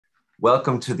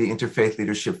Welcome to the Interfaith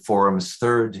Leadership Forum's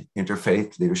third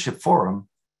Interfaith Leadership Forum,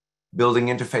 Building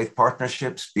Interfaith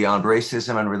Partnerships Beyond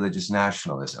Racism and Religious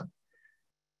Nationalism.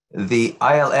 The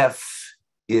ILF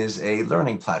is a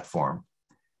learning platform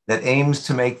that aims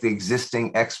to make the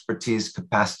existing expertise,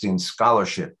 capacity, and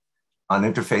scholarship on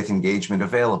interfaith engagement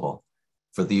available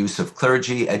for the use of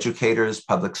clergy, educators,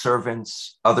 public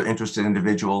servants, other interested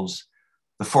individuals.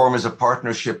 The forum is a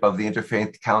partnership of the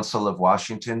Interfaith Council of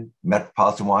Washington,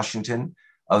 Metropolitan Washington,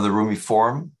 of the Rumi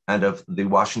Forum, and of the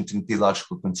Washington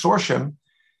Theological Consortium,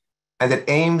 and it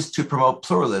aims to promote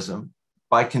pluralism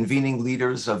by convening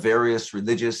leaders of various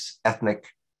religious, ethnic,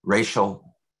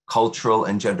 racial, cultural,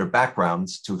 and gender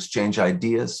backgrounds to exchange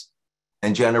ideas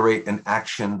and generate an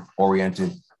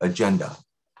action-oriented agenda.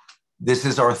 This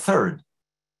is our third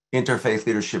Interfaith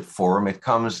Leadership Forum. It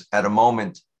comes at a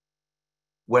moment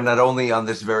when not only on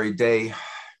this very day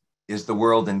is the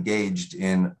world engaged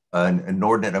in an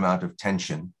inordinate amount of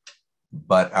tension,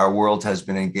 but our world has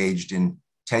been engaged in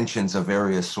tensions of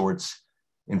various sorts,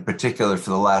 in particular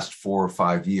for the last 4 or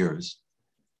 5 years.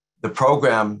 The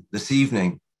program this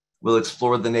evening will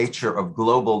explore the nature of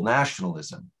global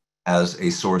nationalism as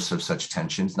a source of such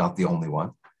tensions, not the only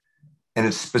one, and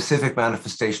its specific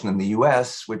manifestation in the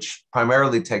US, which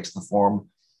primarily takes the form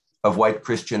of White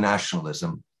Christian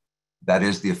nationalism, that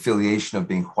is the affiliation of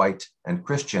being white and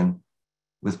Christian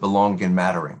with belonging and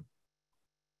mattering.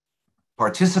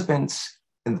 Participants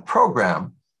in the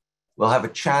program will have a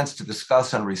chance to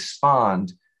discuss and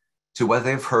respond to what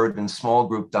they've heard in small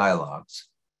group dialogues.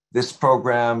 This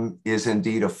program is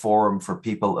indeed a forum for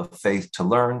people of faith to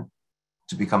learn,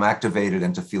 to become activated,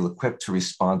 and to feel equipped to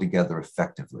respond together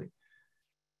effectively.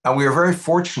 And we are very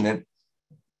fortunate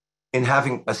in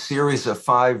having a series of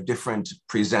 5 different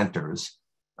presenters.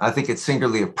 I think it's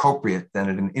singularly appropriate that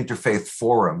at an interfaith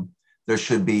forum, there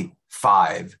should be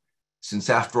 5, since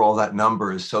after all, that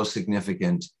number is so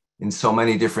significant in so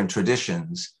many different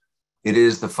traditions. It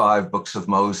is the 5 books of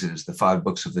Moses, the 5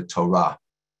 books of the Torah.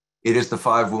 It is the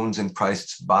 5 wounds in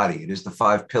Christ's body. It is the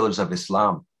 5 pillars of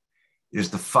Islam. It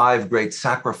is the 5 great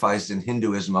sacrifices in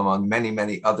Hinduism, among many,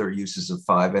 many other uses of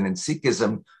 5. And in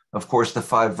Sikhism, of course, the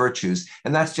 5 virtues.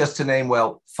 And that's just to name,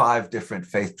 5 different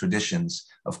faith traditions.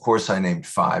 Of course, I named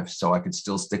 5, so I could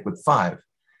still stick with 5.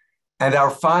 And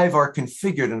our 5 are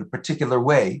configured in a particular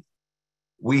way.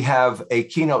 We have a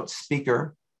keynote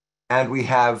speaker, and we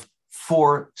have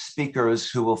 4 speakers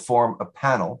who will form a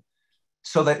panel,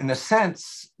 so that in a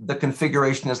sense, the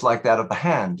configuration is like that of the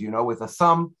hand, with a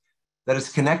thumb that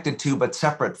is connected to but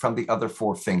separate from the other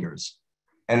 4 fingers.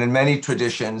 And in many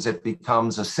traditions, it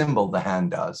becomes a symbol, the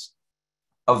hand does,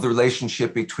 of the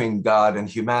relationship between God and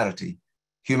humanity.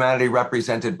 Humanity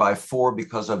represented by 4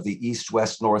 because of the east,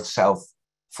 west, north, south,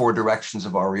 4 directions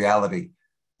of our reality.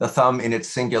 The thumb in its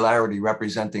singularity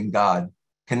representing God,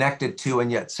 connected to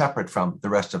and yet separate from the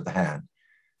rest of the hand.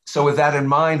 So with that in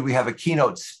mind, we have a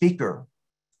keynote speaker.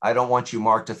 I don't want you,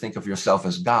 Mark, to think of yourself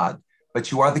as God,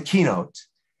 but you are the keynote,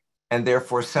 and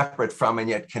therefore separate from and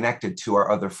yet connected to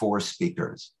our other 4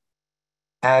 speakers.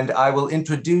 And I will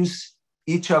introduce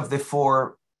each of the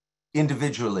 4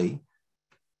 individually.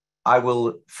 I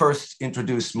will first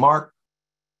introduce Mark,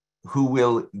 who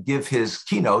will give his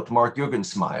keynote, Mark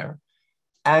Juergensmeyer.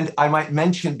 And I might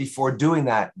mention before doing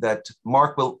that, that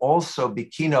Mark will also be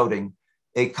keynoting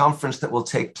a conference that will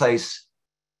take place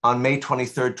on May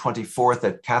 23rd, 24th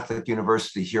at Catholic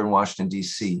University here in Washington,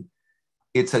 D.C.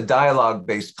 It's a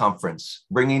dialogue-based conference,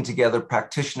 bringing together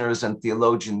practitioners and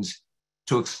theologians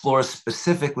to explore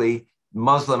specifically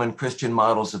Muslim and Christian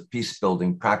models of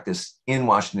peace-building practice in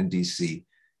Washington, D.C.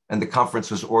 And the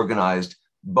conference was organized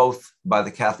both by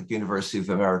the Catholic University of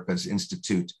America's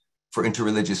Institute for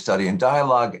Interreligious Study and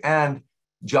Dialogue and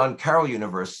John Carroll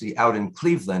University out in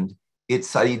Cleveland, its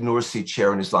Saeed Nursi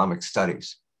Chair in Islamic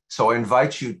Studies. So I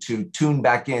invite you to tune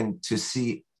back in to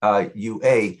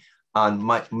CUA on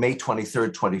May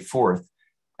 23rd, 24th,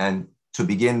 and to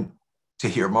begin to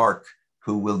hear Mark,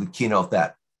 who will keynote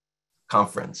that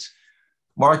conference.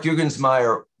 Mark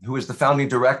Juergensmeyer, who is the founding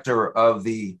director of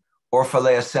the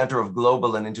Orphalea Center of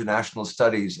Global and International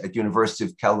Studies at University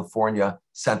of California,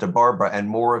 Santa Barbara, and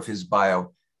more of his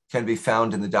bio can be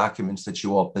found in the documents that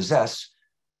you all possess,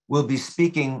 will be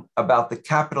speaking about the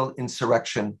Capitol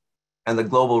insurrection and the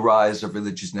global rise of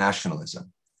religious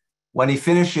nationalism. When he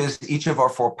finishes, each of our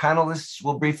 4 panelists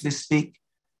will briefly speak,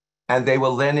 and they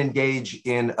will then engage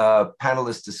in a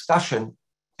panelist discussion,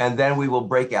 and then we will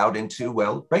break out into,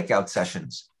 breakout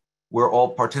sessions, where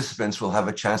all participants will have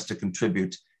a chance to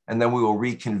contribute, and then we will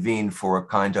reconvene for a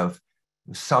kind of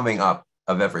summing up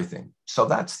of everything. So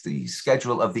that's the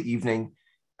schedule of the evening.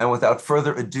 And without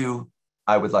further ado,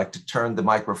 I would like to turn the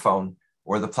microphone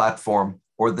or the platform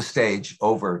or the stage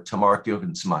over to Mark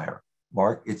Jugendsmeyer.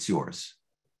 Mark, it's yours.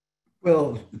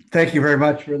 Well, thank you very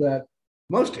much for that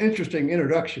most interesting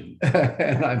introduction.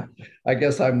 And I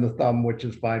guess I'm the thumb, which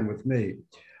is fine with me.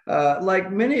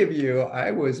 Like many of you,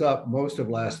 I was up most of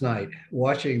last night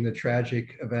watching the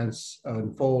tragic events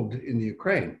unfold in the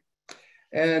Ukraine.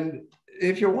 And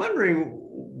if you're wondering,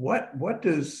 what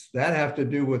does that have to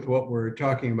do with what we're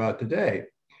talking about today?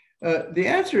 The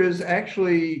answer is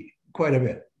actually quite a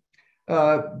bit,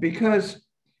 because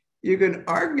you can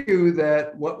argue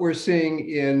that what we're seeing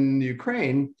in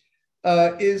Ukraine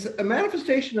is a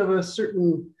manifestation of a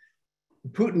certain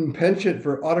Putin penchant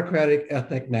for autocratic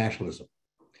ethnic nationalism.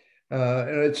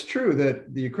 And it's true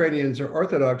that the Ukrainians are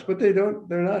Orthodox, but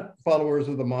they're not followers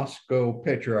of the Moscow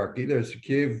Patriarchy. There's the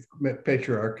Kiev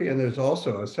Patriarchy, and there's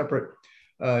also a separate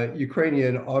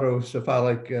Ukrainian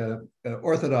autocephalic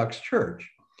Orthodox Church.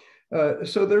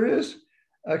 So there is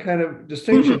a kind of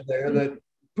distinction there that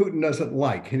Putin doesn't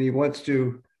like, and he wants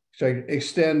to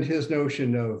extend his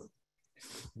notion of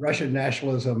Russian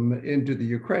nationalism into the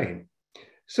Ukraine.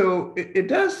 So it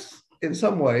does, in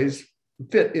some ways,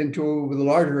 fit into the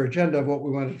larger agenda of what we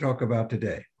want to talk about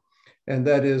today. And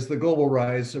that is the global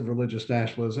rise of religious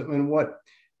nationalism and what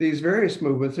these various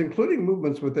movements, including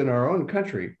movements within our own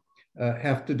country,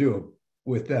 have to do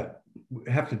with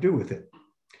it.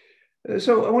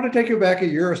 So I want to take you back a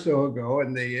year or so ago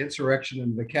and the insurrection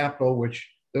in the Capitol, which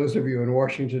those of you in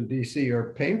Washington, D.C.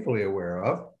 are painfully aware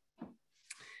of.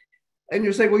 And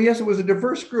you're saying, well, yes, it was a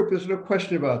diverse group. There's no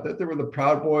question about that. There were the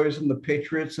Proud Boys and the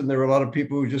Patriots, and there were a lot of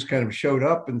people who just kind of showed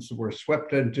up and were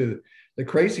swept into the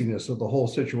craziness of the whole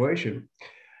situation.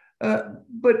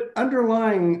 But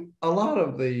underlying a lot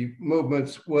of the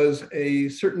movements was a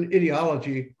certain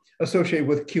ideology associated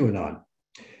with QAnon.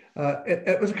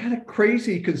 It was a kind of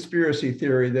crazy conspiracy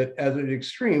theory that at its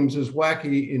extremes is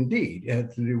wacky indeed. It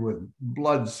had to do with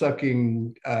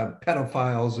blood-sucking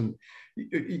pedophiles, and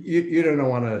you don't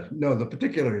want to know the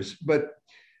particulars, but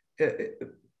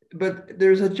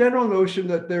there's a general notion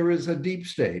that there is a deep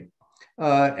state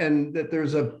and that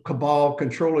there's a cabal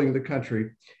controlling the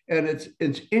country, and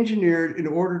it's engineered in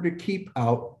order to keep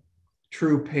out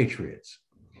true patriots.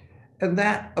 And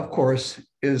that, of course,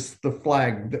 is the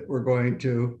flag that we're going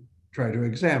to try to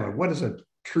examine. What is a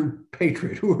true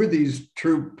patriot? Who are these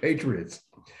true patriots?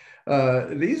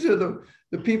 These are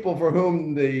the people for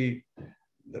whom the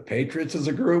Patriots as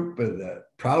a group and the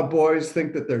Proud Boys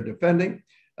think that they're defending.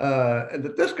 And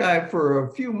that this guy, for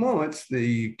a few moments,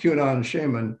 the QAnon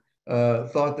shaman,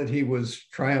 thought that he was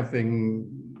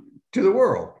triumphing to the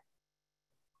world.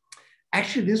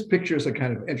 Actually, these pictures are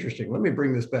kind of interesting. Let me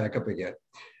bring this back up again.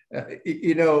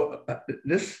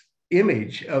 This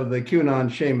image of the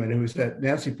QAnon shaman who's at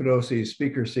Nancy Pelosi's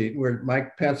speaker seat, where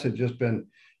Mike Pence had just been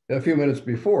a few minutes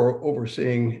before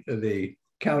overseeing the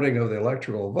counting of the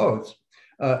electoral votes,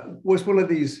 was one of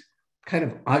these kind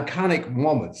of iconic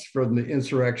moments from the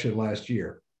insurrection last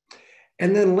year.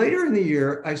 And then later in the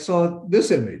year, I saw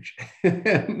this image.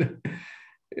 And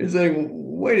it's saying,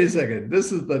 wait a second,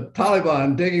 this is the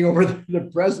Taliban taking over the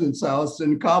president's house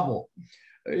in Kabul.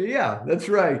 Yeah, that's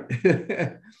right.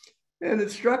 And it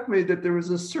struck me that there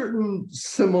was a certain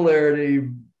similarity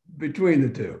between the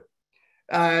two.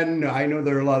 And I know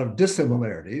there are a lot of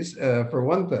dissimilarities. For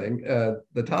one thing,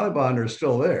 the Taliban are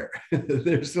still there.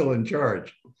 They're still in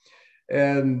charge.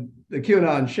 And the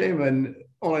QAnon shaman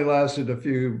only lasted a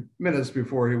few minutes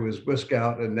before he was whisked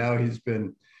out, and now he's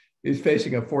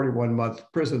facing a 41-month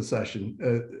prison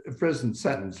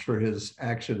sentence for his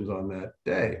actions on that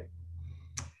day.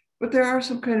 But there are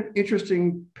some kind of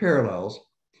interesting parallels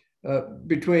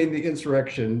between the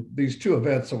insurrection, these two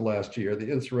events of last year,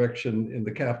 the insurrection in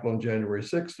the Capitol on January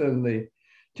 6th and the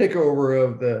takeover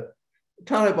of the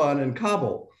Taliban in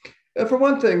Kabul. For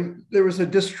one thing, there was a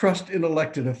distrust in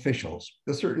elected officials,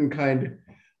 a certain kind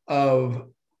of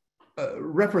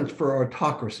reference for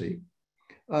autocracy.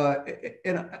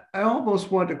 And I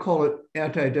almost want to call it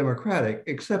anti-democratic,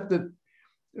 except that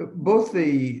both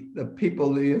the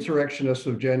people, the insurrectionists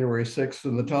of January 6th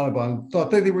and the Taliban, thought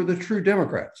that they were the true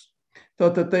Democrats,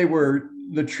 thought that they were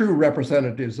the true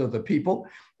representatives of the people.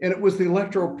 And it was the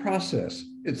electoral process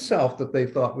itself that they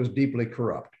thought was deeply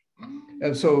corrupt.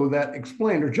 And so that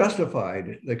explained or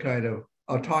justified the kind of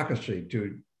autocracy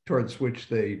towards which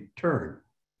they turned.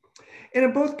 And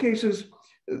in both cases,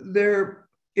 their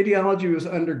ideology was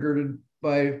undergirded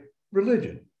by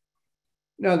religion.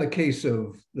 Now, in the case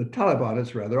of the Taliban,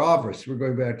 it's rather obvious. We're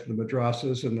going back to the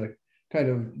madrasas and the kind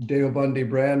of Deobandi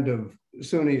brand of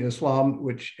Sunni Islam,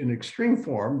 which in extreme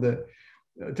form, the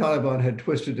Taliban had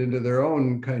twisted into their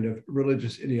own kind of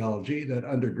religious ideology that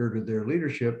undergirded their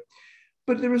leadership.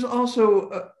 But there was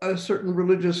also a certain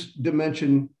religious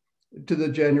dimension to the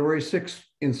January 6th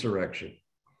insurrection.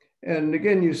 And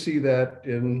again, you see that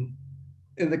in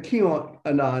the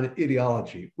QAnon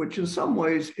ideology, which in some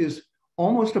ways is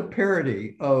almost a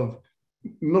parody of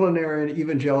millenarian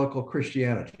evangelical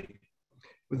Christianity,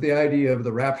 with the idea of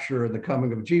the rapture and the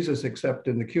coming of Jesus, except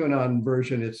in the QAnon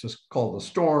version, it's just called the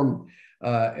storm,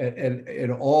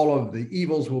 and all of the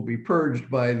evils will be purged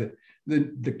by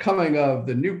the coming of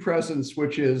the new presence,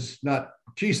 which is not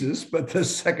Jesus, but the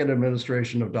second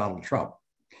administration of Donald Trump.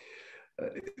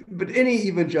 But any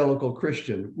evangelical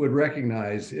Christian would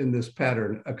recognize in this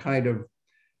pattern a kind of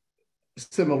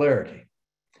similarity.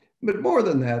 But more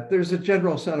than that, there's a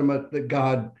general sentiment that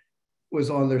God was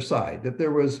on their side, that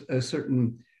there was a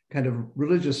certain kind of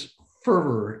religious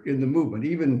fervor in the movement.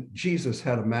 Even Jesus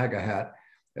had a MAGA hat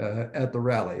at the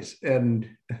rallies. And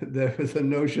there was a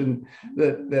notion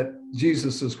that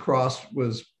Jesus's cross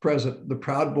was present. The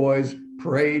Proud Boys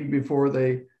prayed before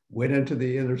they went into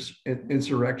the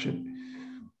insurrection.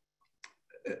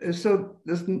 So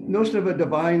this notion of a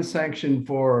divine sanction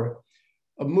for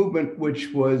a movement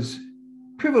which was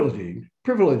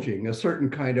privileging a certain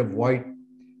kind of white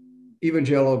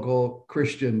evangelical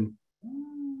Christian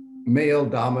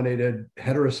male-dominated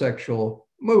heterosexual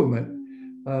movement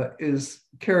is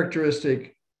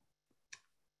characteristic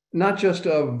not just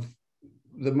of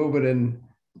the movement in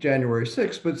January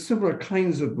 6th, but similar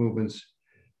kinds of movements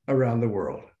around the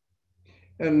world.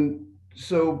 And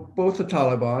so both the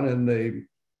Taliban and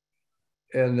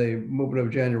the movement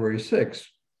of January 6th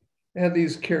had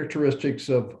these characteristics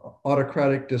of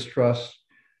autocratic distrust,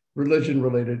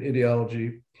 religion-related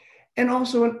ideology, and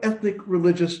also an ethnic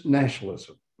religious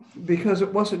nationalism, because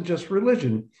it wasn't just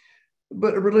religion,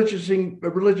 but a religion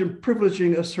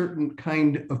privileging a certain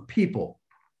kind of people.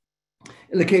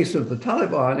 In the case of the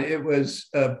Taliban, it was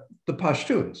the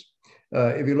Pashtuns.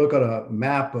 If you look at a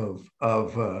map of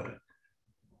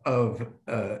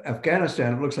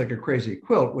Afghanistan, it looks like a crazy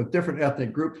quilt with different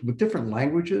ethnic groups, with different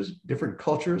languages, different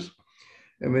cultures.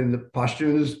 I mean, the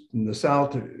Pashtuns in the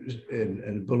south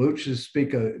and Baluchis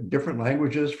speak different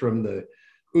languages from the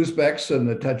Uzbeks and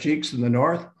the Tajiks in the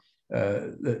north.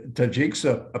 The Tajiks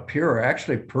up here are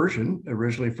actually Persian,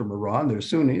 originally from Iran. They're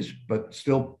Sunnis, but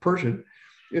still Persian.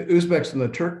 Uzbeks and the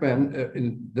Turkmen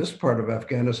in this part of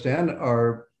Afghanistan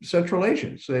are Central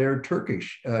Asians. They are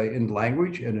Turkish in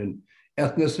language and in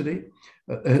ethnicity.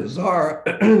 Hazar,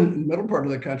 in the middle part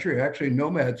of the country, are actually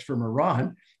nomads from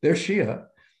Iran. They're Shia,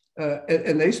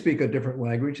 and they speak a different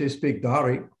language. They speak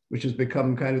Dari, which has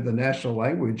become kind of the national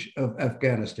language of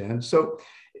Afghanistan. So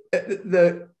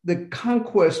the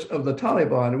conquest of the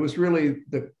Taliban was really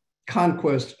the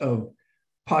conquest of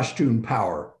Pashtun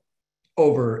power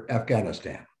over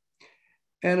Afghanistan.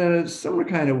 And in a similar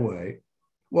kind of way,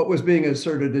 what was being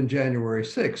asserted in January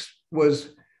 6th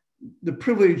was the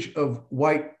privilege of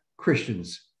white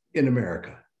Christians in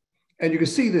America. And you can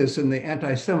see this in the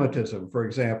anti-Semitism, for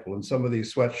example, in some of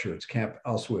these sweatshirts, Camp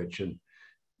Auschwitz, and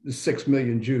the 6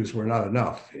 million Jews were not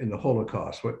enough in the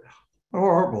Holocaust. What a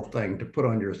horrible thing to put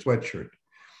on your sweatshirt.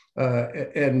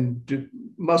 And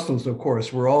Muslims, of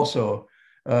course, were also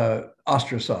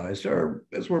ostracized, or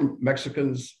as were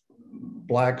Mexicans,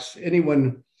 Blacks,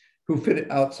 anyone who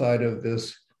fit outside of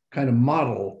this kind of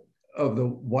model of the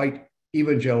white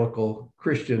evangelical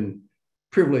Christian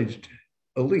privileged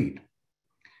elite.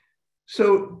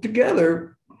 So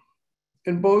together,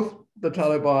 in both the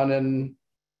Taliban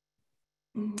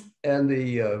and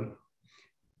the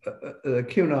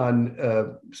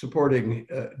QAnon supporting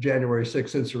January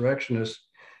 6th insurrectionists,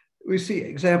 we see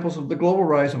examples of the global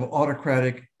rise of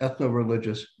autocratic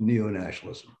ethno-religious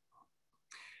neo-nationalism.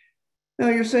 Now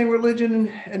you're saying religion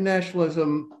and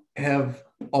nationalism have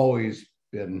always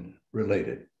been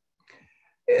related.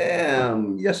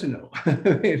 Yes and no.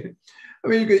 I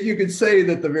mean, you could say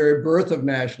that the very birth of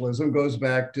nationalism goes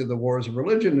back to the wars of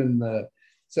religion in the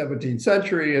 17th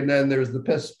century, and then there's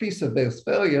the Peace of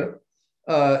Westphalia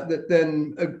that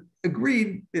then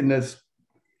agreed in this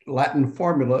Latin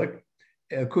formula,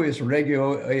 cuius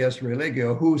regio, eius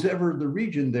religio, who's ever the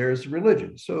region, there's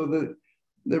religion. So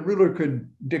the ruler could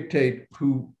dictate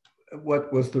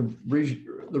what was the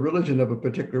religion of a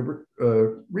particular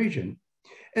region.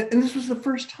 And this was the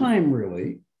first time,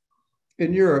 really,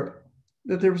 in Europe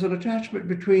that there was an attachment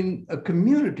between a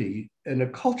community and a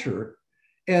culture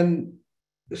and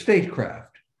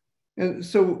statecraft. And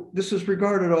so this is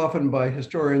regarded often by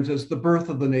historians as the birth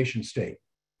of the nation state.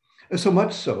 And so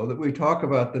much so that we talk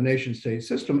about the nation state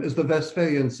system as the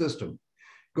Westphalian system,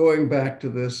 going back to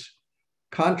this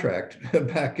contract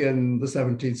back in the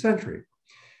 17th century,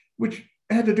 which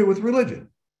had to do with religion.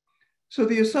 So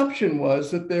the assumption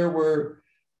was that there were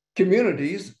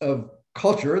communities of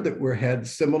culture that had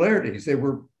similarities. They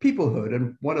were peoplehood,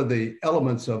 and one of the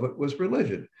elements of it was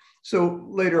religion. So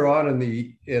later on in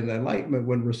the Enlightenment,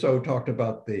 when Rousseau talked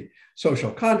about the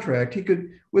social contract, he could,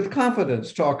 with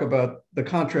confidence, talk about the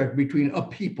contract between a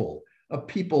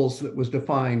peoples that was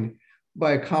defined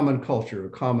by a common culture, a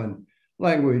common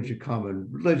language, a common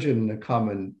religion, a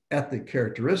common ethnic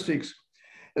characteristics.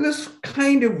 And this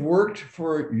kind of worked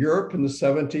for Europe in the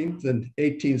 17th and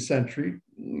 18th century,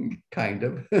 kind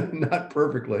of, not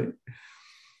perfectly.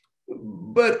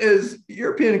 But as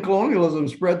European colonialism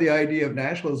spread the idea of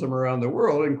nationalism around the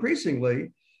world,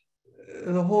 increasingly,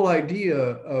 the whole idea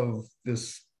of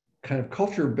this kind of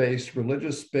culture-based,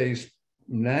 religious-based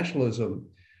nationalism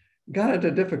got into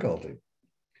difficulty.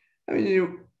 I mean,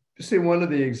 you see one of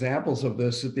the examples of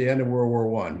this at the end of World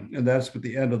War I, and that's with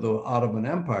the end of the Ottoman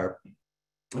Empire,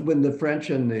 when the French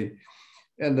and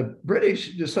the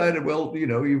British decided, well,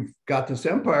 you've got this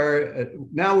empire,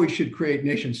 now we should create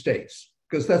nation states,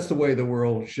 because that's the way the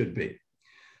world should be.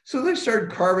 So they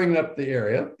started carving up the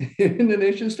area into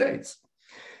nation states.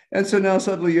 And so now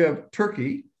suddenly you have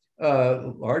Turkey,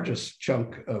 the largest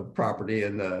chunk of property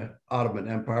in the Ottoman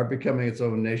Empire, becoming its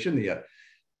own nation. The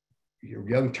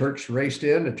young Turks raced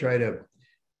in to try to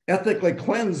ethnically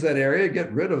cleanse that area,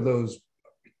 get rid of those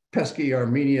pesky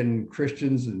Armenian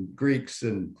Christians and Greeks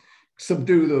and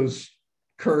subdue those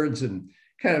Kurds and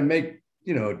kind of make,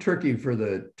 Turkey for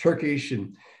the Turkish.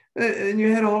 And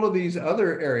you had all of these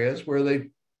other areas where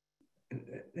it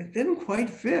didn't quite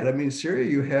fit. I mean, Syria,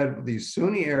 you had these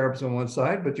Sunni Arabs on one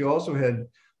side, but you also had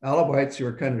Alawites who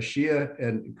were kind of Shia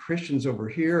and Christians over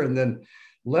here. And then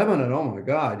Lebanon, oh my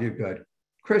God, you've got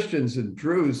Christians and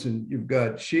Druze, and you've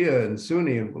got Shia and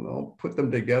Sunni, and we'll put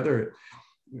them together.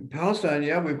 In Palestine,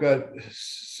 yeah, we've got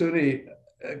Sunni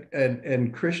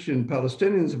and Christian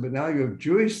Palestinians, but now you have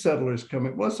Jewish settlers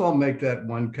coming. Let's all make that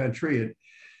one country.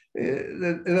 And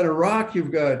then Iraq,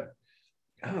 you've got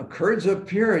Kurds up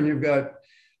here, and you've got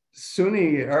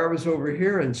Sunni Arabs over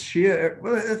here, and Shia.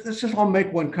 Well, let's just all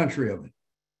make one country of it.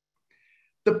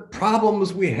 The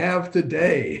problems we have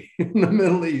today in the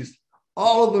Middle East,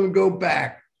 all of them go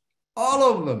back.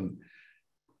 All of them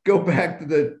go back to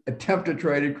the attempt to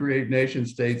try to create nation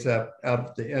states out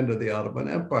of the end of the Ottoman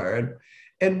Empire.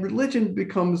 And religion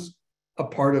becomes a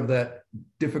part of that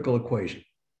difficult equation.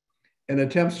 And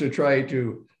attempts to try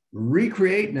to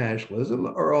recreate nationalism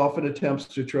are often attempts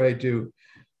to try to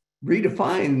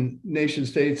redefine nation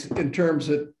states in terms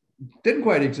that didn't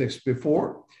quite exist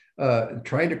before,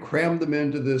 trying to cram them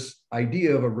into this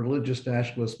idea of a religious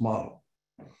nationalist model.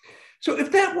 So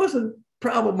if that wasn't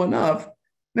problem enough,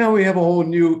 now we have a whole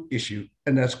new issue,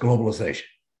 and that's globalization.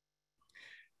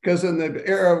 Because in the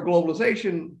era of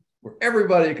globalization, where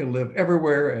everybody can live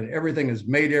everywhere and everything is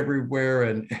made everywhere,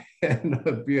 and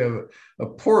we have a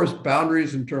porous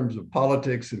boundaries in terms of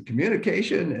politics and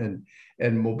communication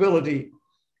and mobility,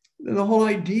 then the whole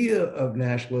idea of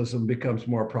nationalism becomes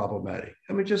more problematic.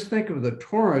 I mean, just think of the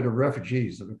torrent of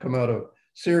refugees that have come out of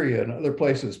Syria and other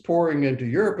places pouring into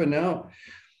Europe, and now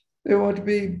they want to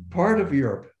be part of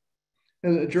Europe.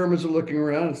 And the Germans are looking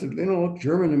around and said, they don't look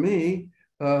German to me,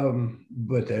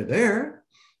 but they're there.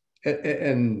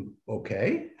 And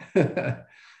okay,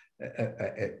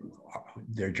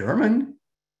 they're German,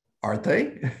 aren't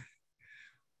they?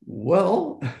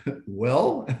 Well,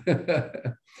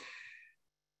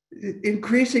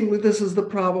 increasingly, this is the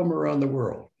problem around the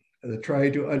world,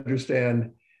 trying to understand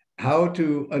how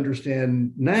to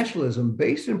understand nationalism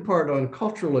based in part on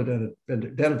cultural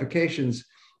identifications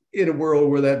in a world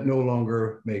where that no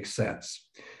longer makes sense.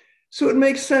 So it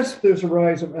makes sense that there's a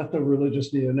rise of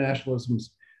ethno-religious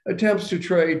neo-nationalisms, attempts to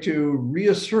try to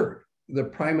reassert the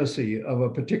primacy of a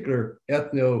particular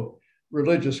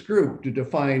ethno-religious group to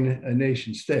define a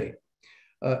nation state.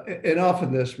 And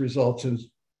often this results in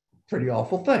pretty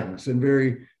awful things and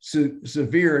very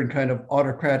severe and kind of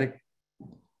autocratic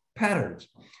patterns.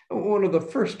 One of the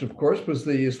first, of course, was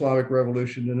the Islamic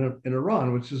Revolution in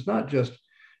Iran, which is not just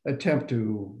attempt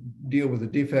to deal with the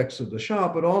defects of the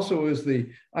Shah, but also, as the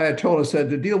Ayatollah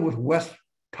said, to deal with West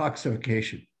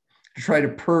toxification, to try to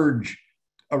purge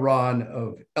Iran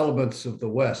of elements of the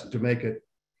West, to make it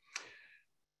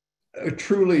a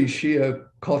truly Shia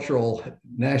cultural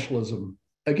nationalism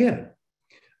again,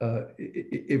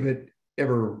 if it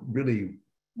ever really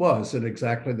was in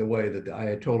exactly the way that the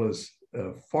Ayatollahs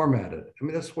formatted. I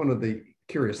mean, that's one of the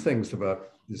curious things about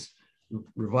this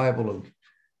revival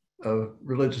of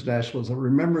religious nationalism.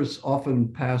 Remembers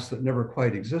often past that never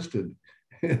quite existed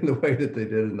in the way that they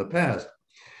did in the past.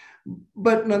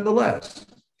 But nonetheless,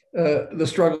 the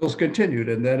struggles continued.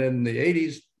 And then in the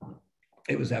 80s,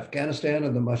 it was Afghanistan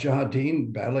and the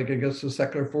Mujahideen battling against the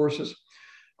secular forces.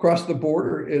 Across the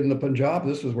border in the Punjab,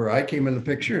 this is where I came in the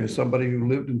picture as somebody who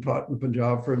lived and taught in the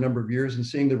Punjab for a number of years, and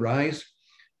seeing the rise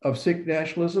of Sikh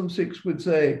nationalism. Sikhs would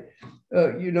say,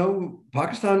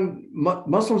 Pakistan,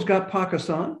 Muslims got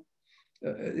Pakistan,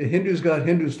 Hindus got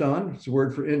Hindustan, it's a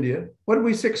word for India. What do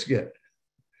we Sikhs get?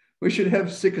 We should have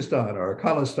Sikhistan or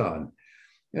Khalistan.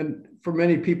 And for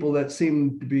many people, that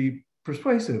seemed to be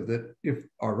persuasive, that if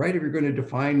you're going to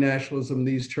define nationalism in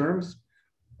these terms,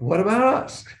 what about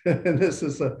us? And this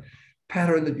is a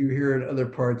pattern that you hear in other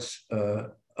parts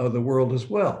of the world as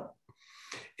well.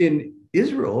 In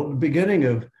Israel, at the beginning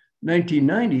of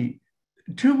 1990,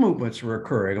 two movements were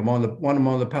occurring, one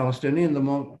among the Palestinians and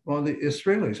among the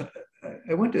Israelis.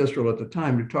 I went to Israel at the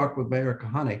time to talk with Meir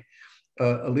Kahane,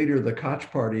 a leader of the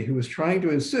Koch party, who was trying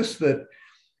to insist that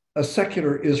a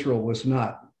secular Israel was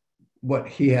not what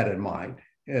he had in mind.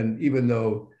 And even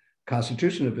though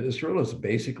Constitution of Israel is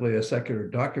basically a secular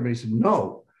document, he said,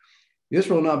 no,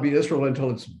 Israel will not be Israel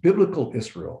until it's biblical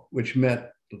Israel, which meant,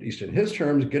 at least in his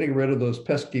terms, getting rid of those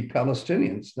pesky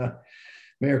Palestinians. Now,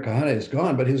 Meir Kahane is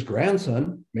gone, but his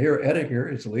grandson, Meir Ettinger,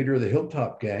 is the leader of the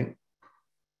Hilltop Gang,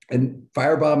 and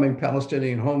firebombing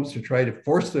Palestinian homes to try to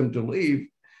force them to leave.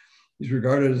 He's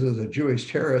regarded as a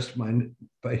Jewish terrorist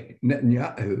by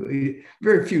Netanyahu.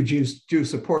 Very few Jews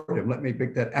support him. Let me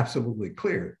make that absolutely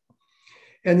clear.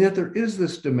 And yet there is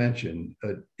this dimension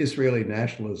of Israeli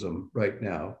nationalism right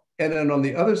now. And then on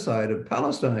the other side of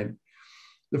Palestine,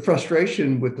 the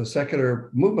frustration with the secular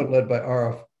movement led by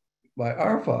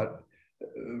Arafat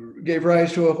gave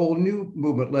rise to a whole new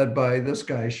movement led by this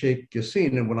guy, Sheikh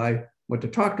Yassin. And when I went to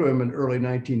talk to him in the early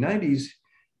 1990s,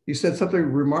 he said something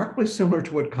remarkably similar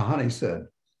to what Kahane said,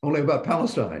 only about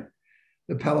Palestine.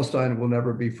 That Palestine will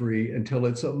never be free until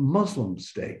it's a Muslim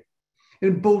state.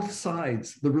 In both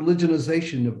sides, the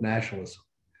religionization of nationalism,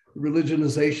 the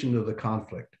religionization of the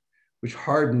conflict, which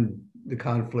hardened the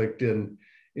conflict in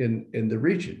the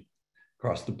region.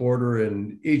 Across the border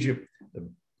in Egypt, the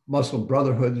Muslim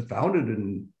Brotherhood,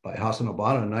 founded by Hassan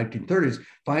al-Banna in the 1930s,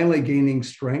 finally gaining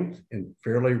strength and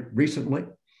fairly recently.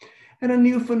 And a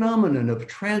new phenomenon of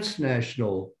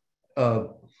transnational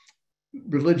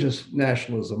religious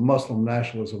nationalism, Muslim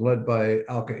nationalism led by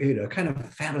Al-Qaeda, a kind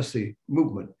of fantasy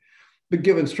movement, but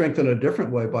given strength in a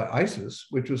different way by ISIS,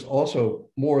 which was also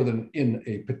more than in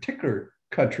a particular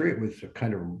country. It was a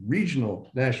kind of regional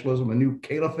nationalism, a new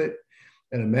caliphate,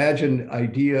 an imagined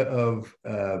idea of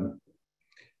a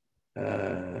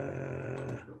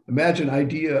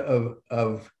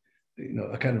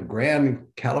kind of grand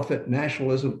caliphate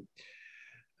nationalism.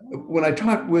 When I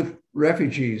talked with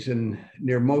refugees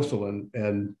near Mosul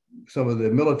and some of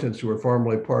the militants who were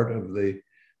formerly part of the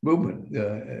movement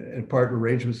and part of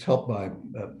arrangements helped by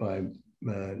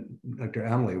Dr.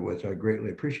 Amelie, which I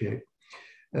greatly appreciate,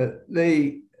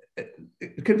 they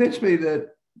convinced me that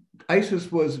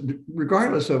ISIS was,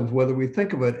 regardless of whether we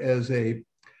think of it as an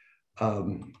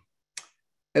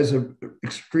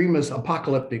extremist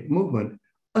apocalyptic movement,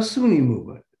 a Sunni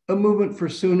movement, a movement for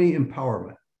Sunni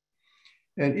empowerment.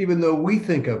 And even though we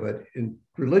think of it in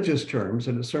religious terms,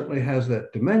 and it certainly has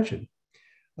that dimension,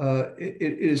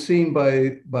 it is seen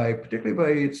particularly by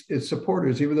its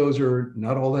supporters, even those who are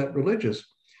not all that religious,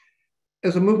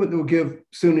 as a movement that will give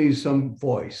Sunnis some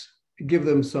voice, give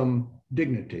them some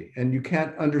dignity. And you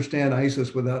can't understand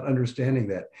ISIS without understanding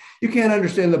that. You can't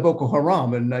understand the Boko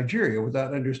Haram in Nigeria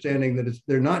without understanding that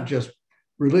they're not just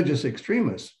religious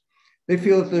extremists. They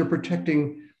feel that they're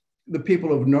protecting the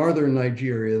people of northern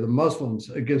Nigeria, the Muslims,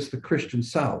 against the Christian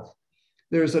South.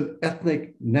 There's an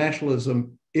ethnic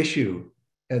nationalism issue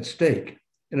at stake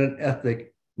in an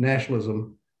ethnic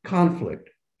nationalism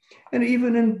conflict. And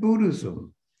even in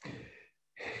Buddhism,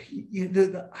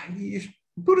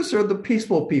 Buddhists are the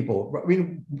peaceful people. I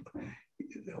mean,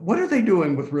 what are they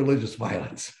doing with religious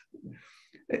violence?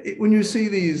 When you see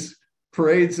these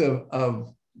parades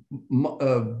of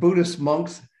Buddhist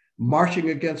monks marching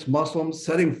against Muslims,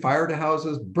 setting fire to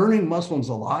houses, burning Muslims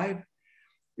alive,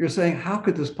 you're saying, how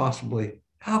could this possibly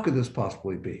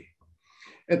be?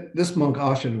 And this monk,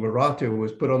 Ashin Wiratu,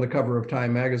 was put on the cover of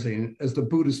Time magazine as the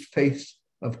Buddhist face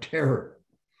of terror.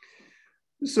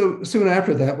 So soon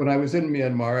after that, when I was in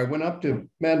Myanmar, I went up to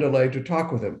Mandalay to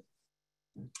talk with him.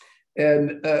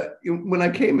 And when I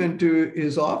came into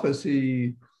his office,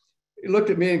 he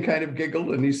looked at me and kind of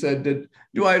giggled, and he said,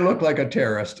 do I look like a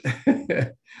terrorist?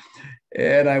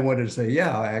 And I wanted to say,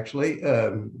 yeah, actually,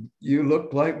 you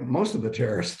look like most of the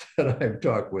terrorists that I've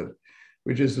talked with.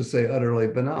 which is to say utterly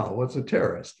banal. What's a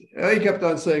terrorist? He kept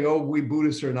on saying, oh, we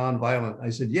Buddhists are nonviolent. I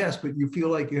said, yes, but you feel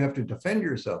like you have to defend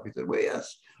yourself. He said, well,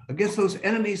 yes, against those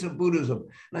enemies of Buddhism.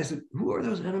 And I said, who are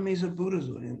those enemies of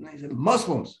Buddhism? And I said,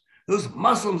 Muslims. Those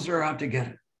Muslims are out to get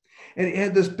it. And he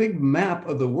had this big map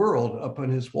of the world up on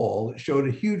his wall that showed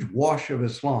a huge wash of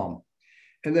Islam.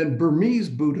 And then Burmese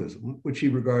Buddhism, which he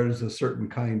regarded as a certain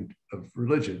kind of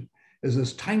religion, is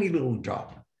this tiny little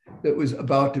drop that was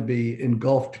about to be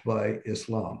engulfed by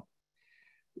Islam.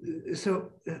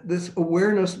 So this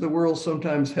awareness of the world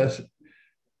sometimes has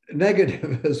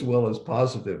negative as well as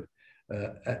positive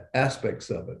aspects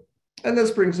of it. And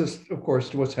this brings us, of course,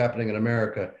 to what's happening in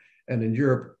America and in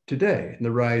Europe today, and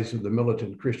the rise of the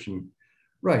militant Christian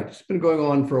right. It's been going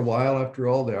on for a while, after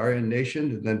all, the Aryan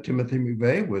Nation, and then Timothy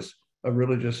McVeigh was a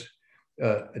religious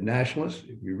nationalist.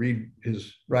 If you read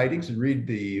his writings and read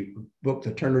the book,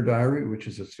 The Turner Diary, which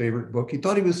is his favorite book, he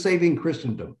thought he was saving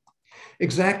Christendom.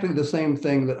 Exactly the same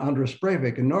thing that Anders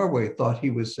Breivik in Norway thought he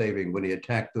was saving when he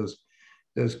attacked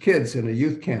those kids in a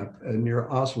youth camp near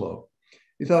Oslo.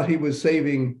 He thought he was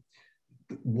saving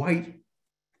white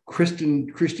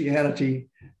Christianity,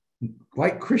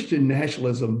 white Christian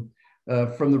nationalism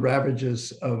from the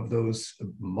ravages of those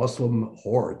Muslim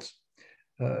hordes.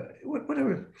 What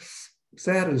a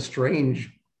sad and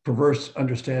strange, perverse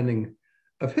understanding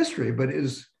of history, but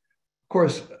is, of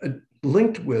course,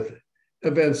 linked with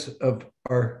events of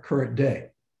our current day.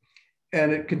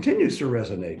 And it continues to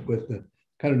resonate with the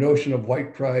kind of notion of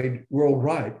white pride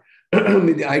worldwide. I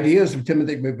mean, the ideas of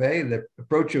Timothy McVeigh, the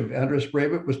approach of Anders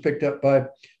Breivik was picked up by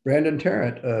Brandon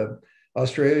Tarrant,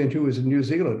 Australian who was in New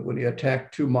Zealand when he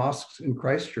attacked 2 mosques in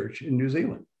Christchurch in New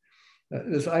Zealand.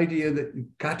 This idea that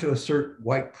you've got to assert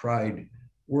white pride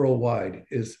worldwide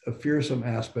is a fearsome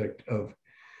aspect of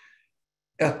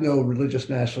ethno-religious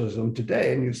nationalism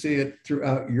today. And you see it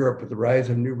throughout Europe with the rise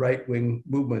of new right-wing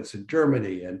movements in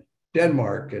Germany and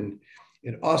Denmark and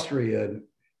in Austria. And,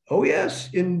 oh yes,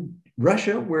 in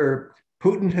Russia, where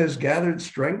Putin has gathered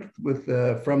strength with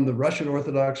from the Russian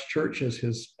Orthodox Church as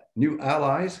his new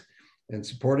allies and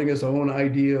supporting his own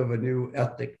idea of a new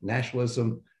ethnic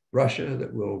nationalism Russia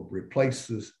that will replace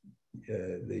this,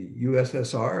 the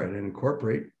USSR and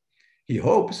incorporate, he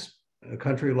hopes, a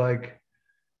country like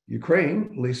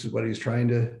Ukraine, at least is what he's trying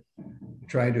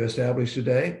to establish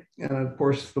today. And of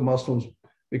course, the Muslims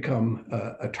become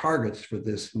targets for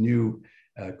this new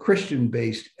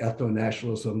Christian-based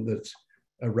ethno-nationalism that's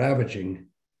ravaging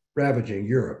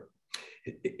Europe.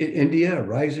 In India, a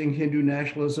rising Hindu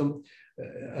nationalism,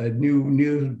 a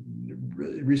new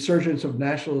resurgence of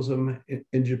nationalism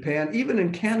in Japan. Even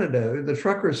in Canada, the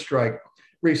truckers' strike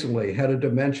recently had a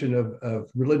dimension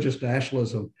of religious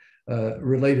nationalism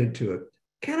related to it.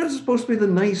 Canada's supposed to be the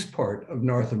nice part of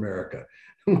North America.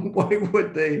 Why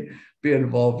would they be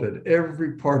involved in?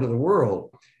 Every part of the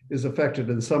world is affected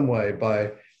in some way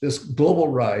by this global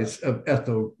rise of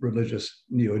ethno-religious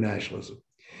neo-nationalism.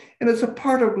 And it's a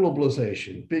part of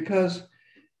globalization because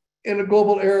in a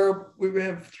global era, we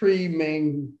have 3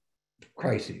 main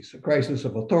crises: a crisis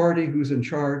of authority, who's in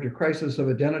charge; a crisis of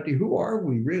identity, who are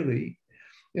we really?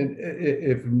 And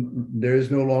if there is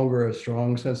no longer a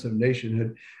strong sense of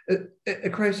nationhood, a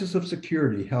crisis of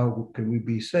security, how can we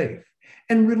be safe?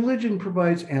 And religion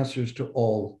provides answers to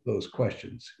all those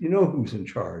questions. You know who's in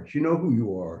charge, you know who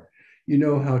you are, you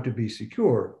know how to be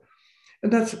secure.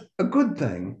 And that's a good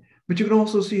thing, but you can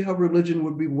also see how religion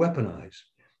would be weaponized.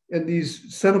 And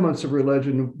these sentiments of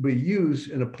religion will be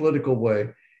used in a political way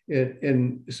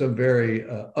in some very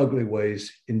ugly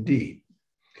ways indeed.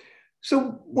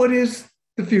 So what is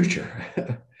the future?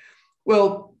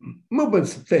 Well,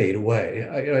 movements fade away.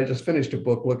 I just finished a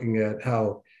book looking at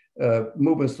how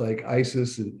movements like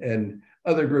ISIS and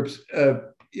other groups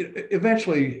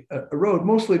eventually erode,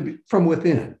 mostly from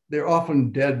within. They're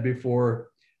often dead before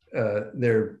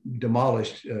they're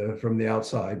demolished from the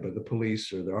outside by the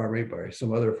police or the army, by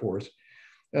some other force,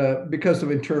 because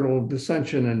of internal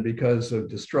dissension and because of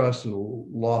distrust and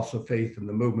loss of faith in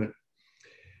the movement.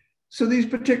 So these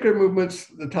particular movements,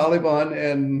 the Taliban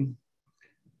and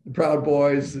the Proud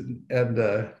Boys and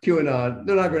QAnon,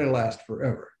 they're not going to last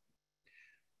forever.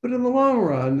 But in the long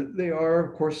run, they are,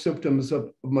 of course, symptoms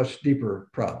of a much deeper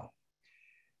problem.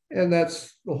 And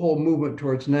that's the whole movement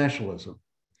towards nationalism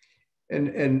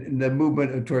and the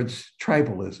movement towards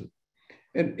tribalism.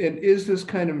 And is this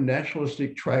kind of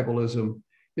nationalistic tribalism,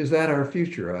 is that our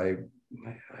future? I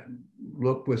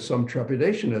look with some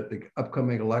trepidation at the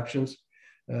upcoming elections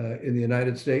in the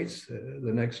United States,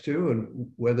 the next 2,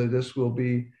 and whether this will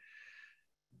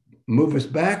move us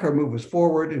back or move us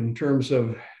forward in terms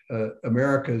of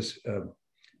America's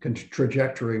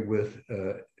trajectory with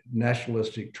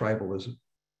nationalistic tribalism.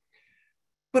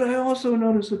 But I also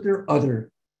notice that there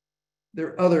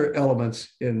are other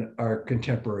elements in our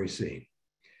contemporary scene.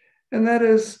 And that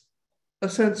is a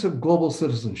sense of global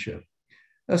citizenship,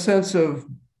 a sense of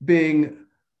being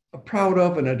proud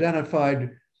of and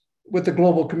identified with the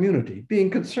global community, being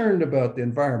concerned about the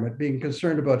environment, being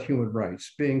concerned about human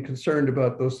rights, being concerned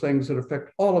about those things that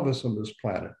affect all of us on this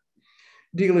planet,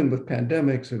 dealing with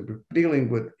pandemics and dealing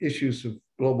with issues of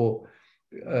global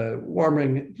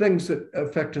warming, things that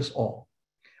affect us all.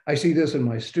 I see this in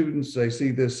my students. I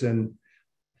see this in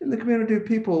the community of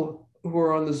people who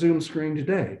are on the Zoom screen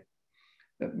today.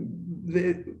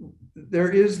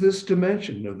 There is this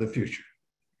dimension of the future.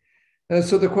 And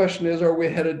so the question is, are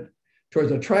we headed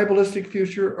towards a tribalistic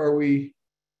future? Or are we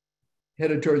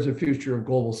headed towards a future of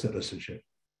global citizenship?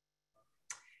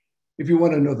 If you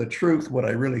want to know the truth, what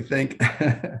I really think,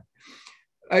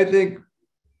 I think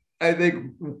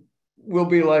we'll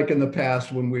be like in the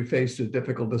past when we faced a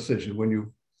difficult decision. When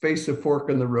you face a fork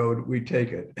in the road, we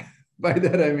take it. By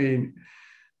that, I mean,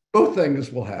 both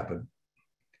things will happen.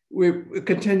 We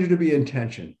continue to be in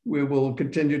tension. We will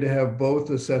continue to have both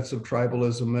a sense of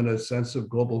tribalism and a sense of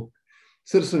global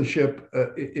citizenship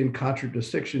in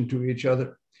contradistinction to each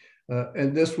other.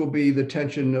 And this will be the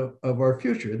tension of our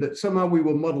future, that somehow we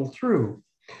will muddle through.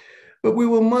 But we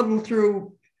will muddle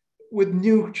through with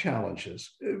new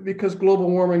challenges, because global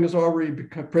warming has already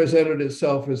presented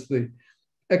itself as the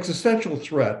existential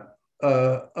threat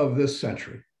of this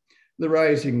century. The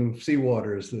rising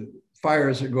seawaters, the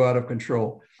fires that go out of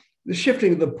control, the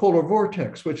shifting of the polar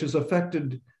vortex, which has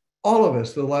affected all of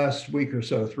us the last week or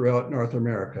so throughout North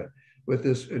America with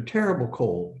this terrible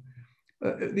cold.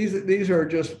 These are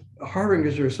just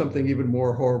harbingers of something even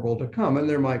more horrible to come. And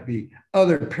there might be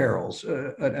other perils,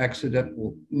 an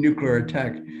accidental nuclear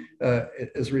attack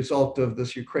as a result of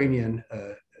this Ukrainian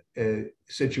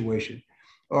situation,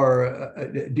 or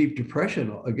a deep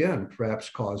depression, again, perhaps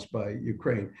caused by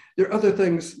Ukraine. There are other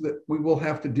things that we will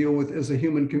have to deal with as a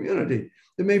human community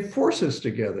that may force us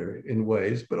together in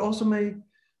ways, but also may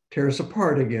tear us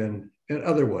apart again in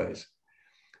other ways.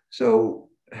 So,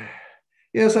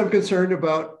 yes, I'm concerned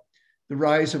about the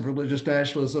rise of religious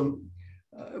nationalism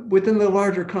within the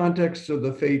larger context of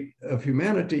the fate of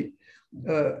humanity,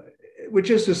 which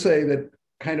is to say that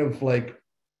kind of like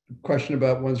a question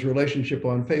about one's relationship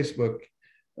on Facebook,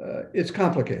 it's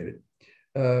complicated.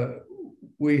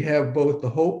 We have both the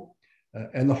hope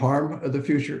and the harm of the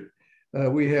future.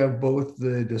 We have both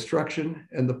the destruction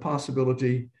and the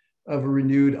possibility of a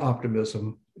renewed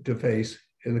optimism to face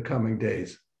in the coming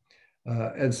days.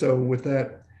 And so with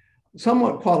that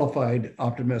somewhat qualified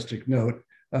optimistic note,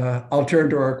 I'll turn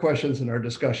to our questions and our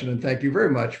discussion, and thank you very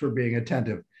much for being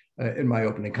attentive in my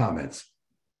opening comments.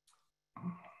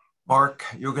 Mark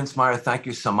Juergensmeyer, thank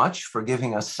you so much for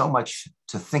giving us so much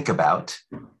to think about.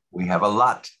 We have a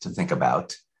lot to think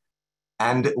about,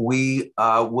 and we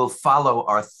will follow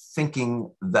our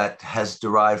thinking that has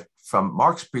derived from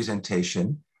Mark's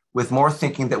presentation with more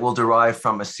thinking that will derive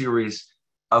from a series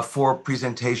of 4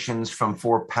 presentations from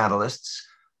 4 panelists.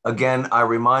 Again, I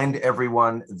remind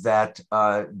everyone that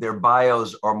their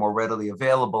bios are more readily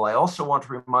available. I also want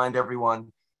to remind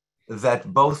everyone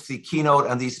that both the keynote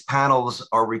and these panels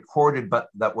are recorded, but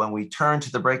that when we turn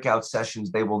to the breakout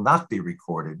sessions, they will not be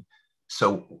recorded.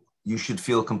 So you should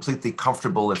feel completely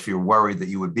comfortable if you're worried that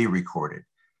you would be recorded.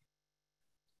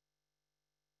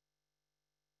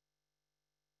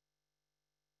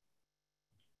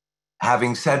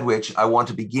 Having said which, I want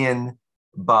to begin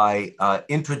by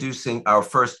introducing our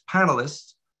first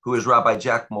panelist, who is Rabbi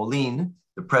Jack Moline,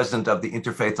 the president of the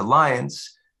Interfaith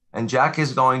Alliance. And Jack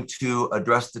is going to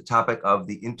address the topic of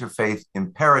the interfaith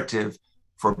imperative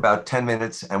for about 10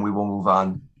 minutes, and we will move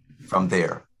on from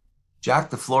there.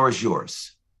 Jack, the floor is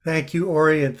yours. Thank you,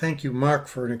 Ori, and thank you, Mark,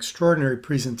 for an extraordinary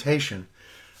presentation.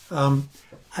 I'm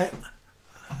a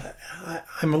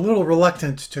little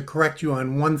reluctant to correct you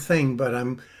on one thing, but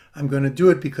I'm going to do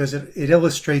it because it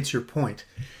illustrates your point.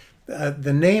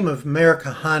 The name of Meir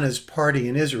Kahana's party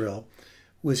in Israel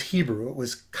was Hebrew. It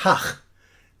was Kach,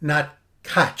 not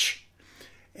Kach.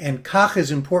 And Kach is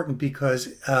important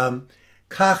because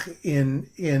Kach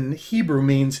in Hebrew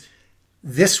means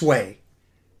this way.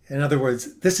 In other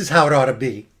words, this is how it ought to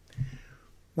be.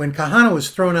 When Kahana was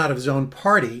thrown out of his own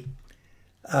party,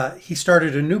 he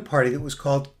started a new party that was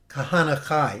called Kahana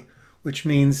Chai, which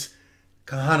means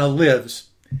Kahana lives.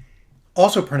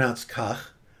 Also pronounced Kach,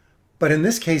 but in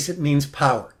this case it means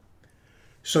power.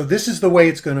 So this is the way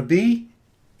it's going to be,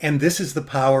 and this is the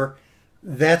power.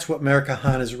 That's what Meir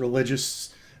Kahana's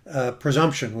religious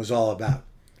presumption was all about.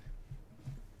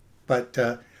 But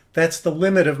that's the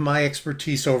limit of my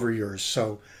expertise over yours.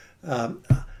 So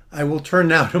I will turn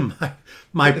now to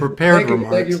my prepared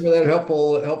remarks. Thank you for that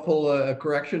helpful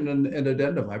correction and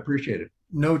addendum. I appreciate it.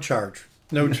 No charge.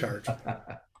 No charge.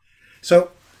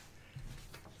 So,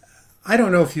 I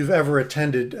don't know if you've ever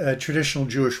attended a traditional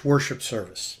Jewish worship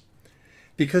service.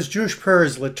 Because Jewish prayer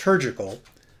is liturgical,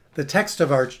 the text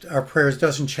of our prayers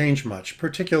doesn't change much,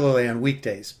 particularly on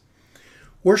weekdays.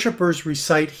 Worshippers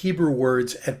recite Hebrew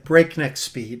words at breakneck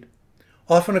speed,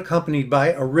 often accompanied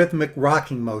by a rhythmic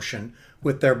rocking motion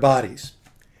with their bodies.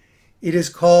 It is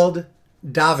called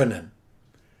davening.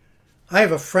 I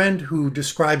have a friend who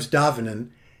describes davening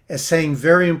as saying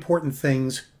very important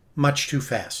things much too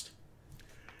fast.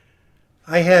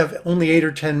 I have only 8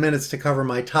 or 10 minutes to cover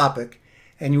my topic,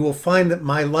 and you will find that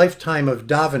my lifetime of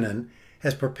davening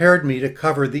has prepared me to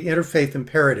cover the interfaith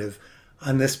imperative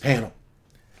on this panel.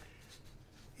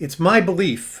 It's my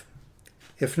belief,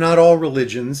 if not all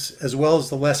religions, as well as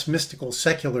the less mystical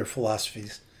secular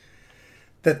philosophies,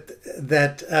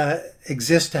 that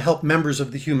exist to help members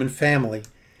of the human family.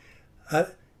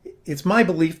 It's my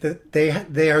belief that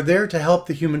they are there to help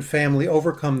the human family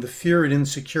overcome the fear and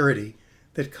insecurity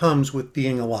that comes with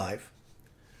being alive.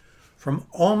 From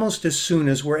almost as soon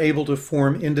as we're able to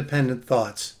form independent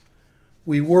thoughts,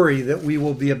 we worry that we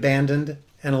will be abandoned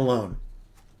and alone.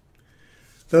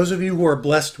 Those of you who are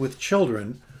blessed with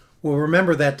children will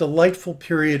remember that delightful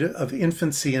period of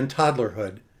infancy and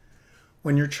toddlerhood,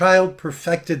 when your child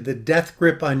perfected the death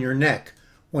grip on your neck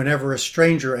whenever a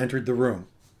stranger entered the room,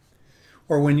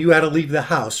 or when you had to leave the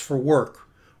house for work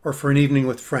or for an evening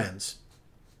with friends.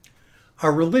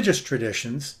 Our religious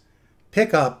traditions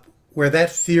pick up where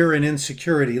that fear and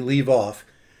insecurity leave off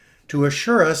to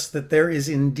assure us that there is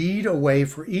indeed a way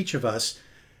for each of us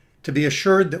to be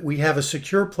assured that we have a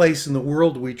secure place in the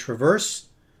world we traverse,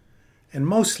 and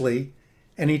mostly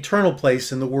an eternal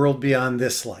place in the world beyond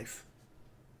this life.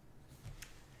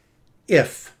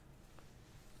 If.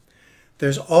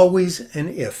 There's always an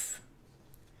if.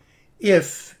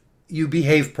 If you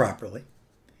behave properly.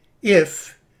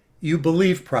 If you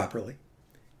believe properly.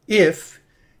 If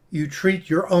you treat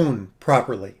your own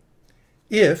properly.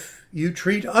 If you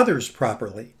treat others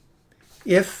properly.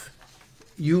 If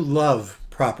you love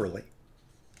properly.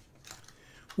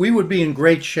 We would be in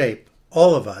great shape,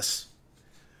 all of us,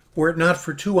 were it not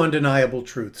for two undeniable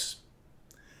truths.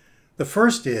 The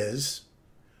first is,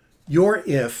 your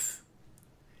if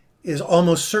is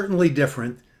almost certainly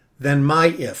different than my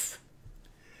if,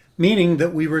 meaning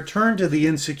that we return to the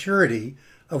insecurity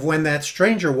of when that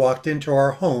stranger walked into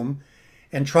our home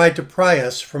and tried to pry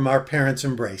us from our parents'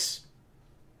 embrace.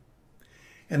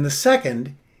 And the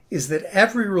second is that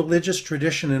every religious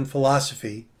tradition and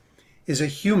philosophy is a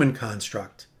human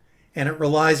construct, and it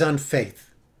relies on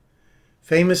faith,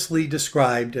 famously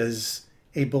described as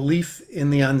a belief in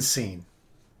the unseen.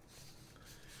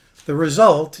 The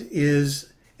result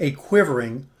is a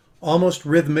quivering, almost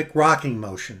rhythmic rocking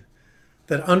motion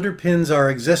that underpins our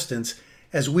existence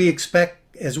as we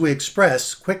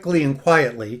express quickly and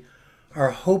quietly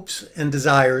our hopes and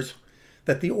desires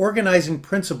that the organizing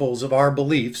principles of our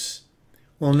beliefs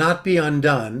will not be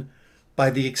undone by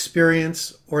the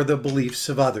experience or the beliefs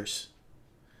of others.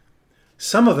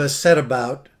 Some of us set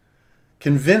about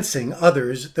convincing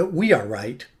others that we are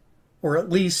right, or at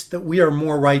least that we are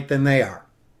more right than they are.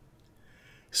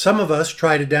 Some of us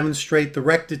try to demonstrate the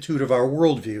rectitude of our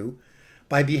worldview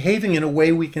by behaving in a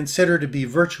way we consider to be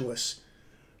virtuous,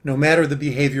 no matter the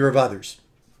behavior of others.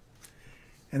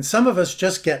 And some of us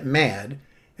just get mad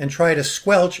and try to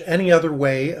squelch any other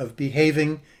way of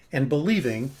behaving and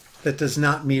believing that does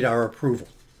not meet our approval.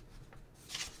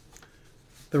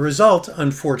 The result,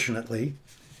 unfortunately,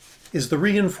 is the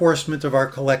reinforcement of our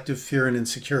collective fear and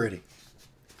insecurity.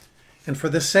 And for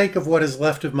the sake of what is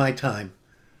left of my time,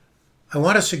 I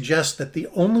want to suggest that the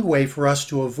only way for us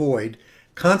to avoid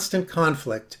constant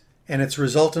conflict and its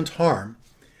resultant harm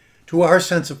to our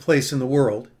sense of place in the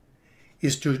world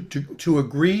is to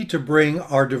agree to bring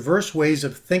our diverse ways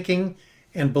of thinking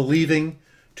and believing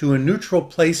to a neutral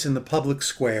place in the public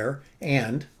square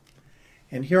and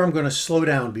here I'm going to slow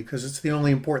down because it's the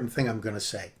only important thing I'm going to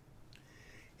say,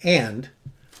 and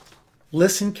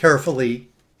listen carefully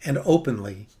and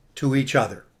openly to each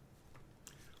other.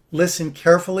 Listen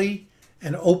carefully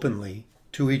and openly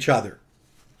to each other.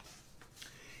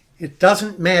 It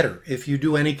doesn't matter if you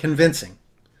do any convincing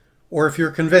or if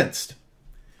you're convinced.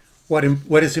 What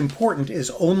is important is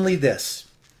only this.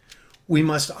 We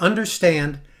must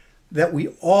understand that we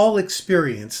all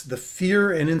experience the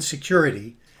fear and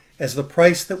insecurity as the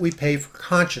price that we pay for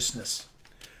consciousness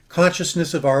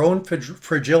of our own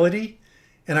fragility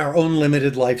and our own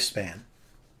limited lifespan.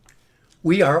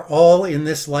 We are all in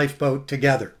this lifeboat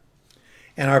together,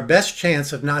 And our best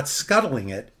chance of not scuttling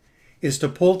it is to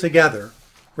pull together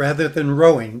rather than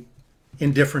rowing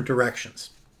in different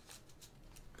directions.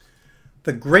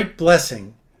 The great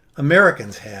blessing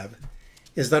Americans have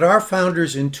is that our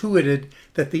founders intuited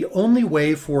that the only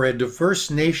way for a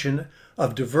diverse nation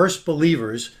of diverse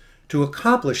believers to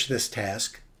accomplish this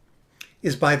task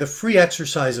is by the free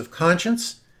exercise of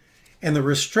conscience and the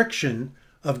restriction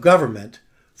of government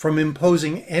from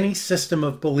imposing any system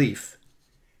of belief,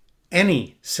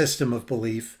 even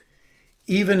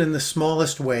in the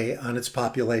smallest way on its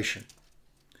population.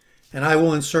 And I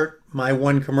will insert my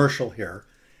one commercial here.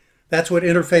 That's what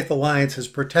Interfaith Alliance has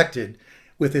protected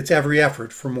with its every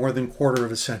effort for more than a quarter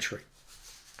of a century.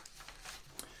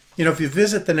 You know, if you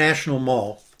visit the National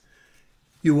Mall,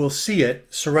 you will see it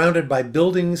surrounded by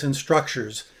buildings and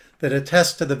structures that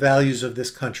attest to the values of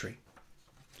this country.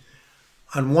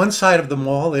 On one side of the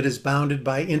mall, it is bounded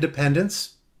by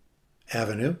Independence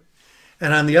Avenue,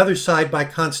 and on the other side by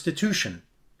Constitution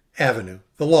Avenue,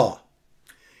 the law.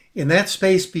 In that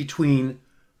space between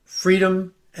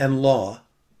freedom and law,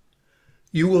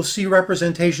 you will see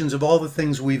representations of all the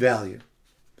things we value: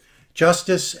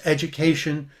 justice,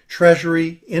 education,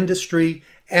 treasury, industry,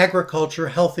 agriculture,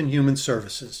 health and human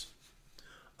services,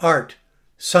 art,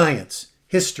 science,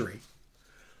 history,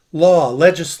 law,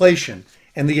 legislation,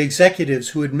 and the executives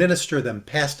who administer them,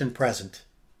 past and present.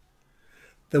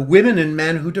 The women and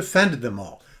men who defended them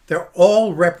all. They're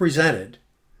all represented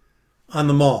on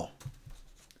the mall.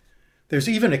 There's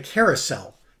even a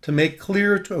carousel to make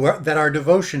clear that our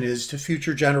devotion is to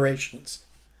future generations.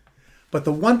 But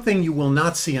the one thing you will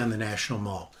not see on the National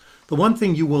Mall, the one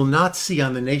thing you will not see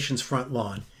on the nation's front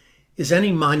lawn, is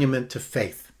any monument to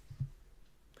faith.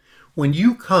 When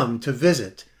you come to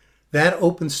visit that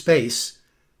open space,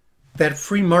 that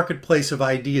free marketplace of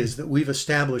ideas that we've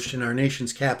established in our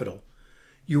nation's capital,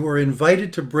 you are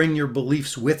invited to bring your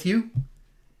beliefs with you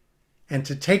and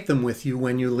to take them with you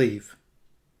when you leave.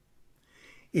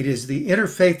 It is the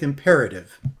interfaith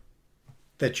imperative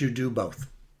that you do both.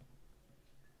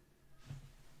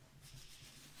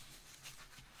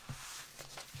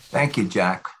 Thank you,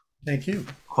 Jack. Thank you.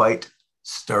 Quite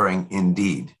stirring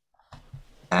indeed.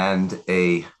 And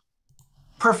a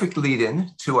perfect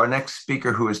lead-in to our next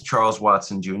speaker, who is Charles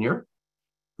Watson, Jr.,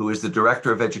 who is the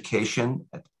Director of Education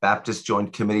at the Baptist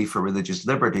Joint Committee for Religious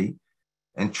Liberty.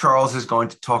 And Charles is going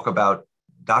to talk about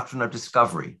doctrine of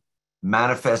discovery,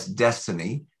 manifest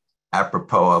destiny,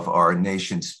 apropos of our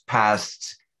nation's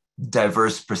past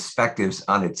diverse perspectives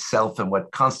on itself and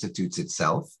what constitutes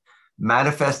itself,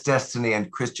 manifest destiny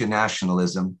and Christian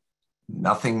nationalism,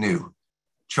 nothing new.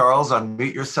 Charles,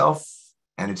 unmute yourself,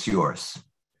 and it's yours.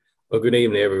 Well, good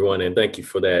evening, everyone, and thank you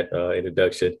for that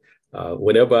introduction.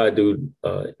 Whenever I do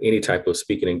any type of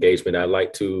speaking engagement, I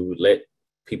like to let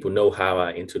people know how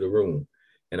I enter the room.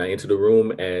 And I enter the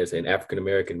room as an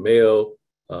African-American male,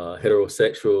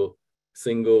 heterosexual,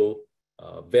 single,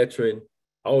 veteran,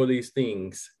 all of these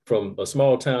things from a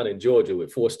small town in Georgia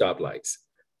with 4 stoplights.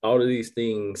 All of these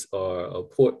things are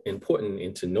important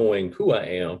into knowing who I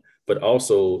am, but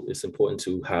also it's important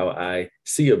to how I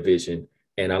see a vision.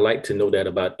 And I like to know that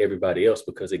about everybody else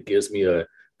because it gives me a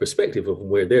perspective of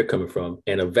where they're coming from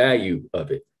and a value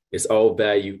of it. It's all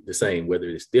valued the same, whether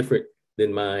it's different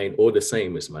than mine or the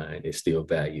same as mine, it's still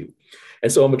valued.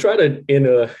 And so I'm gonna try to, in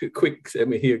a quick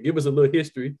segment here, give us a little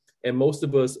history. And most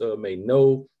of us may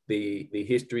know the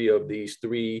history of these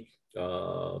 3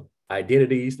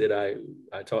 identities that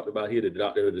I talked about here, the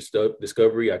doctrine of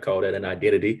discovery, I call that an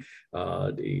identity,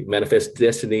 the manifest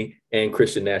destiny and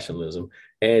Christian nationalism,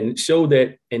 and show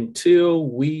that until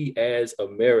we as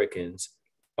Americans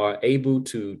are able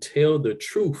to tell the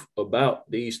truth about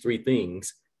these 3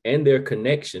 things and their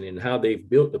connection and how they've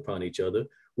built upon each other,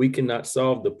 we cannot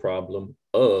solve the problem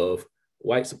of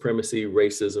white supremacy,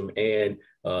 racism, and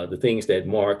the things that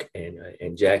Mark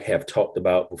and Jack have talked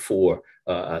about before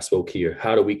I spoke here.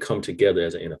 How do we come together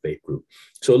as an interfaith group?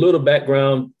 So a little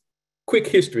background, quick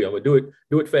history. I'm gonna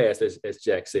do it fast, as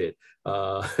Jack said,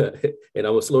 and I'm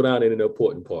gonna slow down in the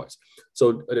important parts.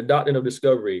 So the doctrine of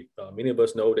discovery, many of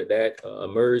us know that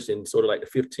emerged in sort of like the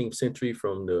 15th century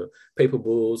from the papal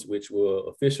bulls, which were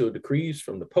official decrees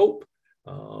from the Pope,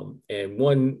 and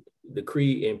one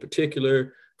decree in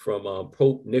particular from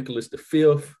Pope Nicholas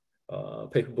V,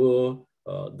 papal bull,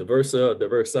 Dum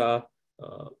Diversa,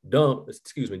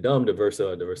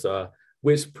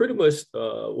 which pretty much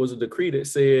was a decree that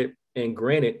said and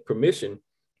granted permission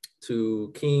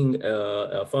to King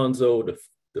Alfonso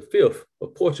V of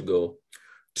Portugal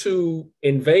to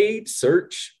invade,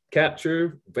 search,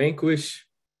 capture, vanquish,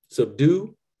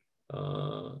 subdue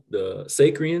the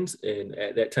Sacrians. And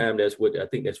at that time, that's what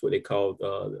they called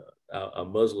our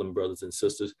Muslim brothers and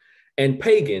sisters, and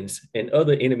pagans and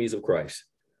other enemies of Christ.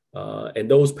 And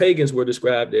those pagans were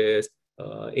described as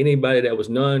anybody that was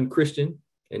non-Christian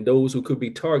and those who could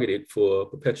be targeted for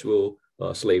perpetual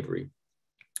slavery.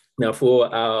 Now,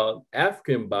 for our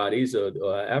African bodies,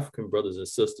 our African brothers and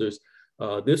sisters,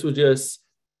 this was just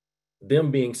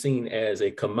them being seen as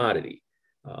a commodity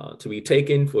to be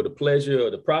taken for the pleasure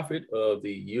or the profit of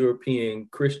the European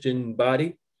Christian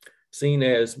body, seen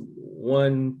as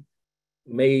one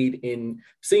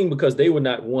seen because they were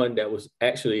not one that was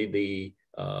actually the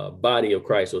body of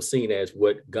Christ, or seen as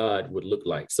what God would look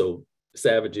like. So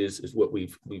savages is what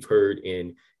we've heard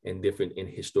in different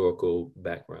historical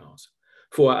backgrounds.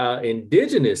 For our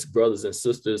indigenous brothers and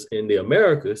sisters in the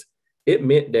Americas, it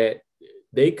meant that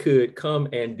they could come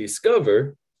and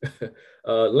discover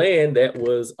land that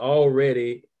was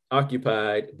already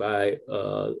occupied by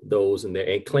those in there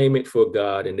and claim it for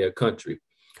God in their country.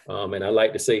 And I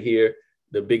like to say here,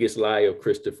 the biggest lie of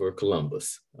Christopher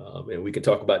Columbus. And we can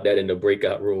talk about that in the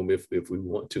breakout room if we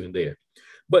want to in there.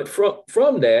 But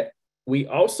from that, we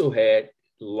also had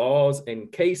laws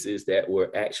and cases that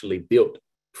were actually built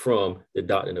from the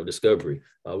doctrine of discovery.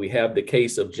 We have the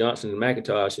case of Johnson and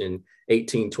McIntosh in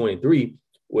 1823,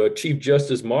 where Chief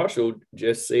Justice Marshall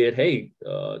just said, hey,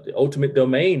 the ultimate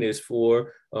domain is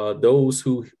for those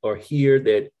who are here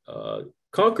that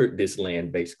conquered this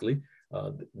land, basically.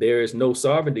 There is no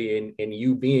sovereignty in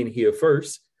you being here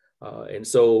first. And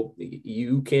so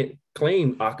you can't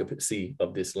claim occupancy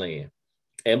of this land.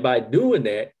 And by doing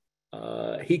that,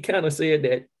 he kind of said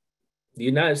that the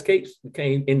United States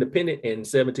became independent in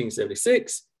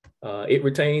 1776. It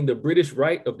retained the British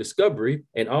right of discovery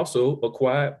and also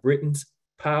acquired Britain's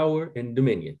power and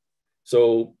dominion.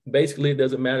 So basically, it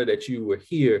doesn't matter that you were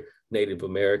here, Native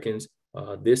Americans.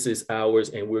 This is ours,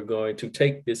 and we're going to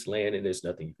take this land, and there's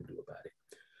nothing you can do about it.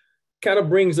 Kind of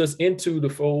brings us into the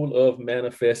fold of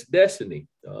manifest destiny.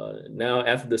 Now,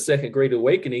 after the Second Great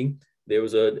Awakening, there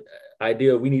was an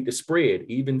idea we need to spread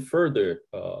even further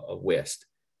west.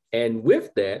 And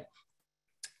with that,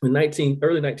 in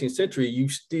early 19th century,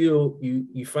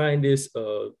 you find this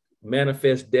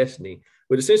manifest destiny,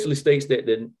 which essentially states that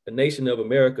the nation of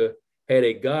America had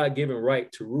a God-given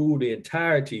right to rule the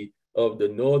entirety of the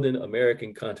Northern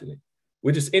American continent,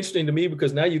 which is interesting to me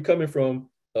because now you're coming from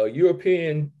a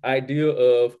European idea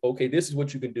of, okay, this is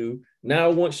what you can do. Now,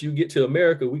 once you get to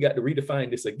America, we got to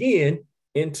redefine this again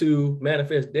into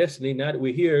manifest destiny. Now that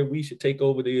we're here, we should take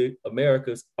over the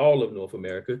Americas, all of North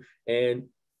America. And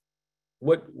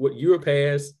what Europe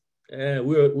has,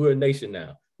 we're a nation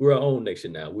now. We're our own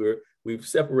nation now. We've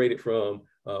separated from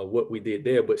what we did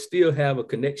there, but still have a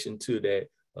connection to that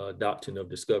doctrine of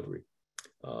discovery.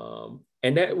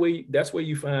 And that's where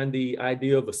you find the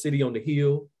idea of a city on the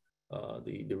hill,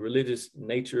 the religious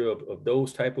nature of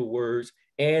those type of words,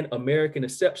 and American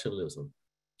exceptionalism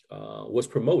was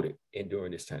promoted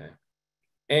during this time.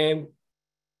 And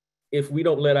if we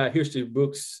don't let our history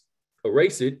books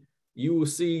erase it, you will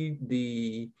see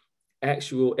the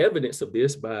actual evidence of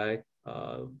this by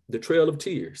the Trail of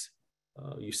Tears.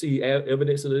 You see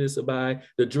evidence of this by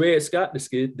the Dred Scott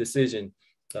decision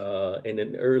in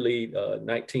the early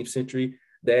 19th century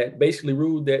that basically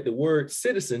ruled that the word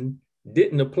citizen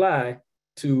didn't apply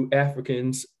to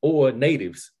Africans or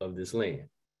natives of this land.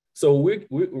 So we're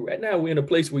right now we're in a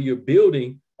place where you're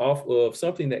building off of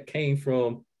something that came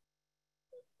from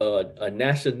a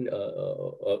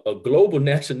global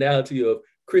nationality of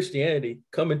Christianity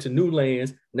coming to new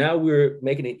lands. Now we're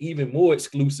making it even more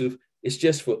exclusive. It's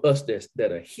just for us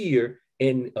that are here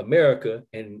in America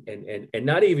and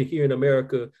not even here in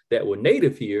America that were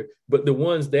native here, but the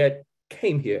ones that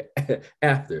came here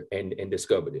after and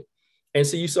discovered it. And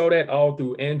so you saw that all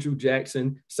through Andrew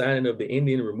Jackson, signing of the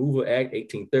Indian Removal Act,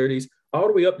 1830s, all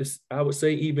the way up to, I would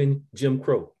say, even Jim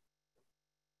Crow.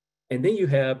 And then you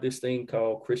have this thing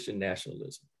called Christian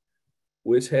nationalism,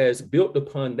 which has built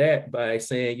upon that by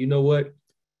saying, you know what,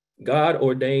 God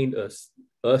ordained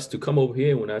us to come over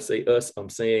here. And when I say us, I'm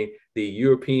saying the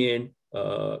European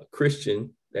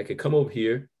Christian that could come over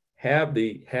here, have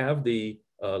the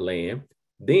land,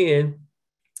 then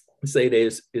say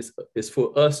that it's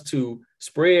for us to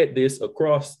spread this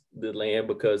across the land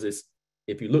because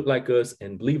if you look like us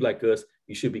and believe like us,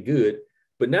 you should be good.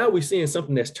 But now we're seeing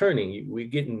something that's turning. We're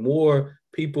getting more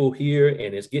people here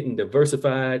and it's getting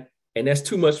diversified, and that's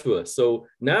too much for us. So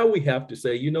now we have to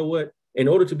say, you know what? In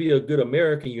order to be a good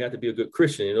American, you have to be a good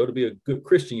Christian. In order to be a good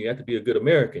Christian, you have to be a good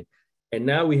American. And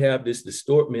now we have this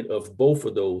distortment of both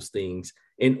of those things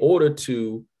in order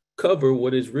to cover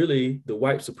what is really the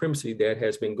white supremacy that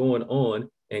has been going on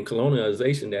and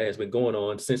colonialization that has been going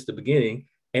on since the beginning.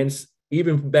 And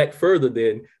even back further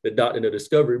than the doctrine of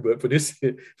discovery. But for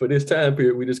this time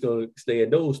period, we're just going to stay in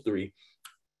those three.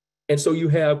 And so you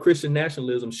have Christian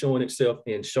nationalism showing itself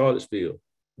in Charlottesville,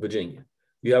 Virginia.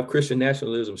 You have Christian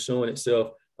nationalism showing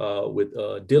itself with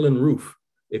Dylan Roof.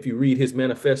 If you read his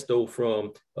manifesto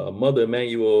from Mother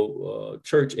Emanuel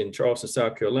Church in Charleston,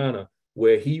 South Carolina,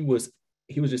 where he was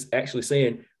just actually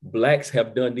saying Blacks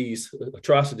have done these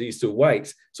atrocities to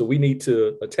whites, so we need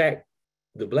to attack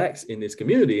the Blacks in this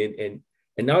community,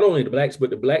 and not only the Blacks, but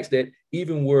the Blacks that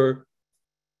even were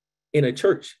in a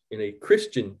church, in a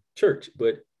Christian church.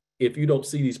 But if you don't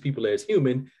see these people as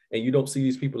human, and you don't see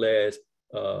these people as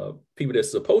people that's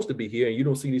supposed to be here, and you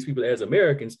don't see these people as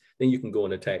Americans, then you can go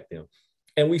and attack them.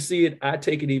 And we see it, I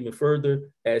take it even further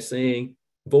as saying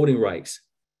voting rights,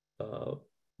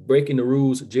 breaking the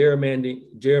rules,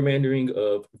 gerrymandering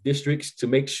of districts to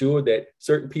make sure that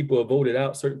certain people are voted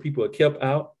out, certain people are kept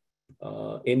out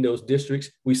in those districts.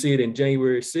 We see it in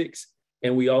January 6th,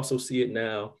 and we also see it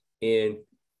now in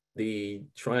the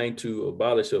trying to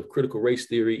abolish of critical race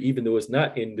theory, even though it's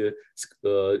not in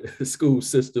the school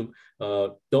system.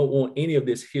 Don't want any of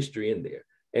this history in there.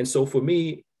 And so for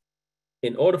me,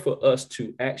 in order for us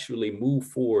to actually move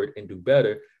forward and do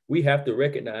better, we have to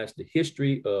recognize the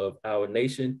history of our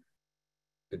nation,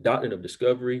 the doctrine of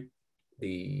discovery,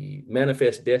 the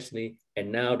manifest destiny,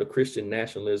 and now the Christian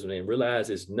nationalism, and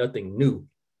realize it's nothing new,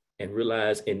 and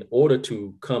realize in order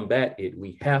to combat it,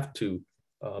 we have to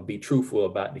be truthful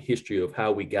about the history of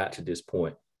how we got to this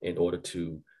point in order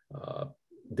to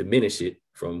diminish it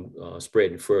from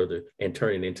spreading further and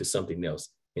turning into something else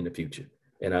in the future.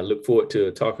 And I look forward to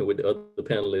talking with the other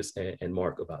panelists and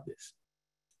Mark about this.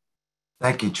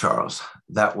 Thank you, Charles.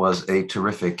 That was a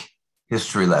terrific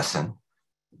history lesson.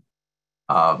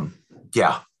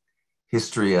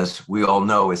 History, as we all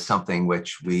know, is something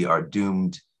which we are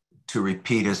doomed to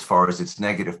repeat as far as its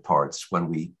negative parts when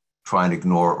we try and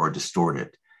ignore or distort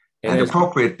it. And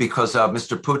appropriate because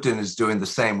Mr. Putin is doing the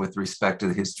same with respect to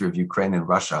the history of Ukraine and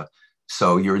Russia.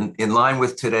 So you're in line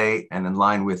with today and in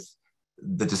line with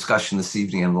the discussion this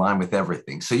evening, in line with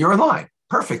everything. So you're in line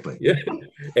perfectly. Yeah.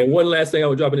 And one last thing I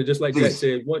would drop in it, just like Please. Jack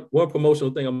said, one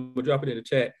promotional thing I'm gonna drop it in the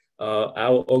chat.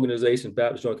 Our organization,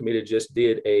 Baptist Joint Committee, just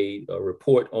did a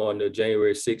report on the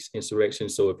January 6th insurrection.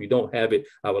 So if you don't have it,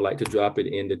 I would like to drop it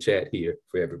in the chat here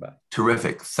for everybody.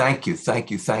 Terrific. Thank you.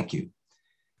 Thank you. Thank you.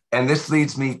 And this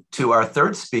leads me to our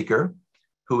third speaker,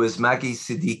 who is Maggie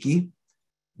Siddiqui,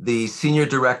 the Senior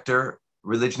Director,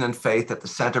 Religion and Faith at the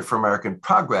Center for American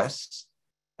Progress.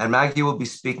 And Maggie will be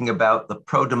speaking about the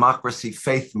pro-democracy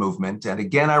faith movement. And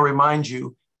again, I remind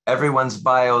you, everyone's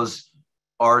bios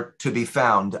are to be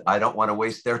found. I don't want to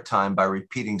waste their time by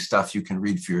repeating stuff you can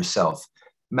read for yourself.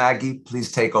 Maggie,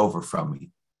 please take over from me.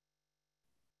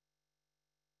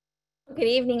 Good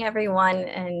evening, everyone,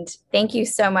 and thank you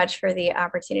so much for the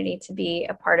opportunity to be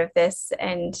a part of this,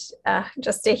 and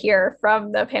just to hear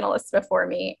from the panelists before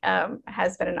me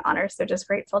has been an honor, so just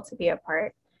grateful to be a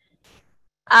part.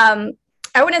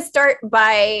 I want to start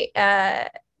by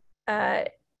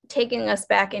taking us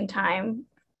back in time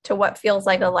to what feels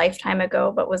like a lifetime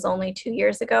ago, but was only 2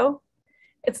 years ago.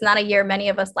 It's not a year many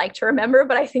of us like to remember,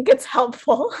 but I think it's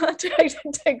helpful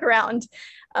to ground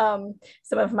some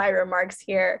of my remarks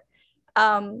here.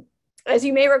 As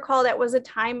you may recall, that was a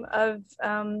time of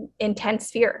intense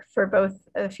fear for both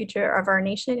the future of our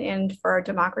nation and for our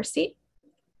democracy.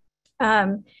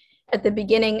 At the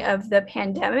beginning of the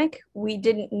pandemic, we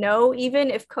didn't know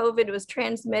even if COVID was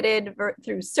transmitted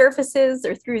through surfaces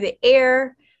or through the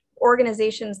air.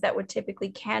 Organizations that would typically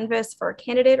canvass for a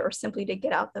candidate or simply to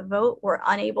get out the vote were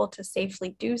unable to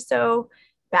safely do so.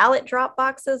 Ballot drop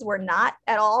boxes were not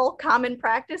at all common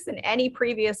practice in any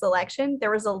previous election.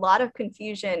 There was a lot of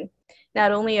confusion,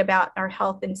 not only about our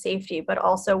health and safety, but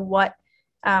also what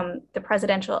the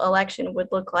presidential election would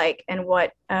look like and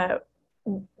what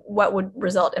would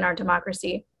result in our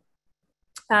democracy.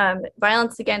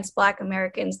 Violence against Black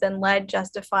Americans then led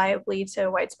justifiably to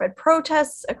widespread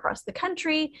protests across the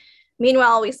country.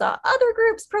 Meanwhile, we saw other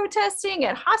groups protesting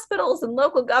at hospitals and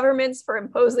local governments for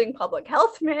imposing public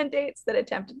health mandates that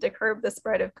attempted to curb the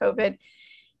spread of COVID.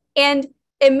 And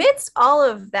amidst all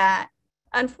of that,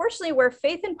 unfortunately, where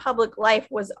faith in public life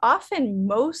was often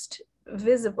most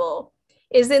visible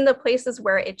is in the places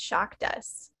where it shocked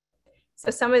us. So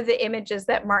some of the images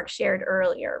that Mark shared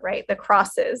earlier, right? The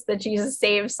crosses, the Jesus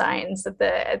Save signs at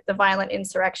the violent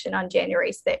insurrection on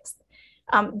January 6th.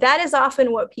 That is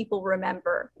often what people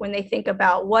remember when they think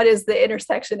about what is the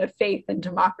intersection of faith and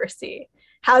democracy.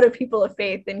 How do people of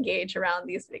faith engage around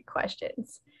these big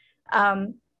questions?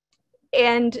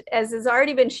 And as has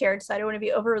already been shared, so I don't want to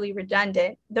be overly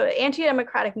redundant, the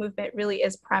anti-democratic movement really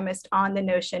is premised on the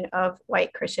notion of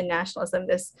white Christian nationalism,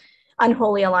 this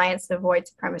unholy alliance of white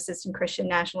supremacist and Christian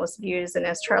nationalist views. And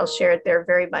as Charles shared, they're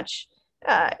very much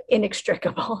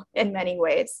inextricable in many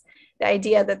ways. The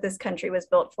idea that this country was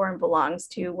built for and belongs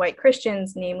to white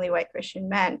Christians, namely white Christian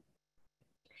men.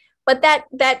 But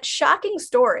that shocking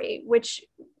story, which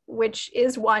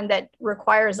is one that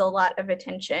requires a lot of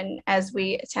attention as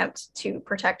we attempt to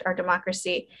protect our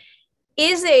democracy,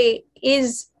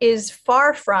 is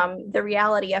far from the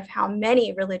reality of how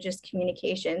many religious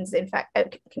communities, in fact,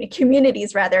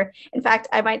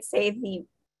 I might say the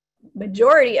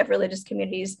majority of religious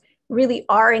communities really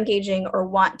are engaging or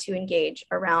want to engage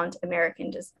around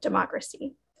American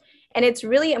democracy. And it's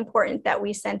really important that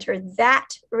we center that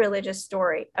religious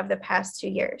story of the past 2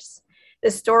 years,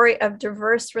 the story of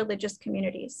diverse religious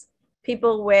communities,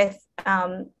 people with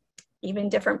even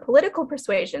different political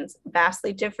persuasions,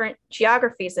 vastly different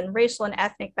geographies and racial and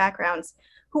ethnic backgrounds,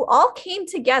 who all came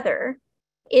together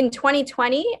in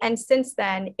 2020 and since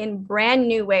then in brand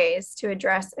new ways to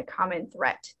address a common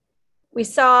threat. We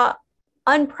saw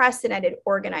unprecedented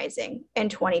organizing in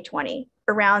 2020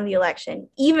 around the election,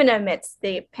 even amidst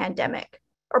the pandemic,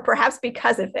 or perhaps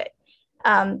because of it.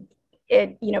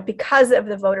 Because of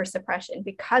the voter suppression,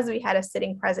 because we had a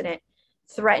sitting president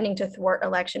threatening to thwart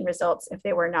election results if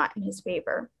they were not in his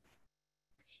favor.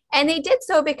 And they did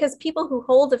so because people who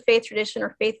hold a faith tradition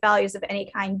or faith values of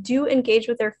any kind do engage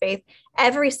with their faith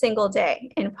every single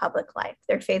day in public life.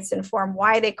 Their faiths inform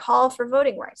why they call for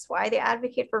voting rights, why they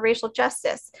advocate for racial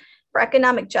justice, for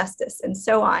economic justice, and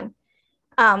so on.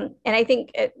 And I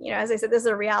think, as I said, this is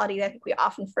a reality that I think we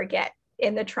often forget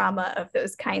in the trauma of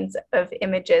those kinds of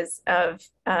images of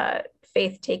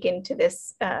faith taken to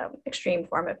this extreme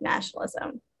form of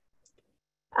nationalism.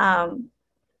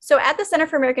 So at the Center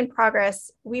for American Progress,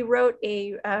 we wrote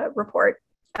a report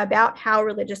about how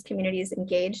religious communities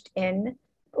engaged in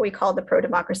what we call the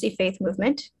pro-democracy faith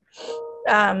movement.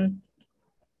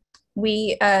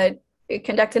 We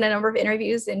conducted a number of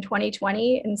interviews in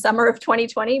 2020, in summer of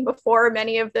 2020, before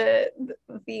many of the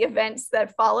events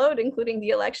that followed, including the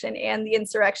election and the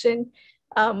insurrection.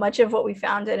 Much of what we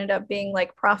found ended up being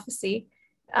like prophecy,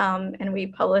 and we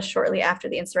published shortly after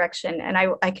the insurrection. And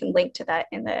I can link to that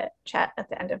in the chat at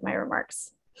the end of my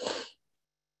remarks.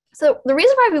 So the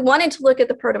reason why we wanted to look at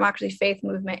the pro-democracy faith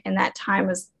movement in that time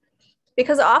was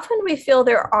because often we feel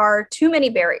there are too many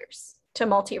barriers to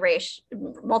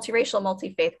multiracial,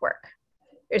 multi-faith work.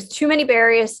 There's too many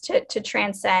barriers to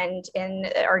transcend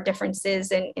in our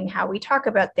differences in how we talk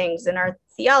about things, in our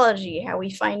theology, how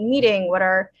we find meaning, what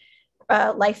our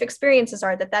life experiences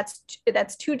are,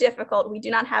 that's too difficult. We do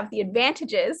not have the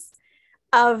advantages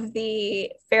of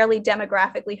the fairly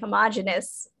demographically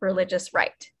homogenous religious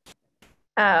right.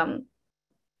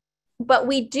 But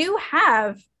we do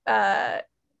have a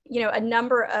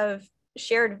number of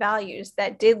shared values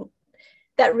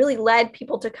that really led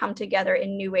people to come together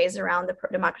in new ways around the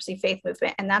pro-democracy faith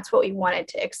movement. And that's what we wanted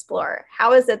to explore.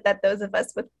 How is it that those of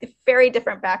us with very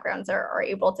different backgrounds are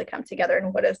able to come together,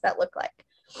 and what does that look like?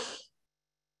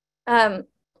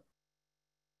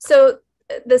 So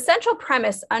the central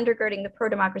premise undergirding the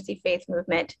pro-democracy faith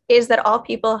movement is that all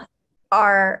people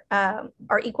are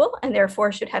equal and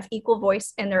therefore should have equal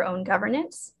voice in their own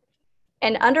governance.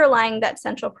 And underlying that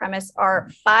central premise are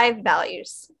 5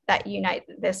 values that unite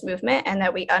this movement and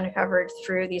that we uncovered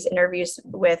through these interviews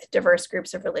with diverse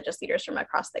groups of religious leaders from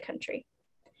across the country.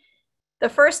 The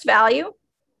first value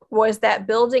was that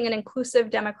building an inclusive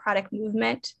democratic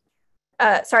movement,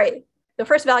 the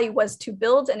first value was to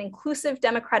build an inclusive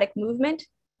democratic movement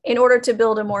in order to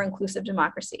build a more inclusive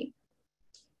democracy.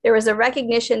 There was a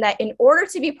recognition that in order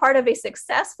to be part of a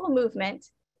successful movement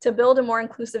to build a more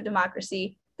inclusive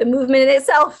democracy, the movement in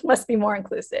itself must be more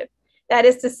inclusive. That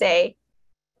is to say,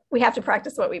 we have to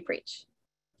practice what we preach.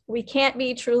 We can't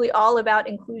be truly all about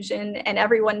inclusion and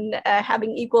everyone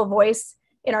having equal voice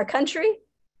in our country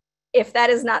if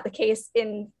that is not the case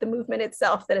in the movement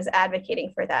itself that is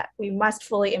advocating for that. We must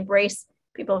fully embrace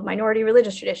people of minority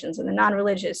religious traditions and the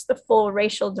non-religious, the full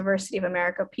racial diversity of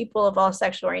America, people of all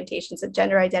sexual orientations and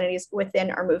gender identities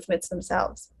within our movements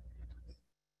themselves.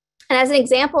 And as an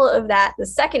example of that, the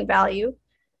second value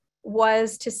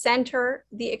was to center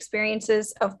the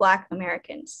experiences of Black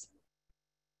Americans.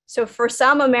 So for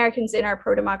some Americans in our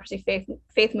pro-democracy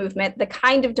faith movement, the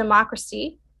kind of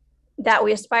democracy that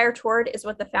we aspire toward is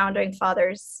what the founding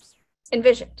fathers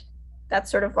envisioned.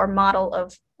 That's sort of our model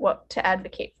of what to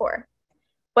advocate for.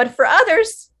 But for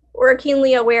others, we're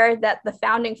keenly aware that the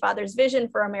founding fathers' vision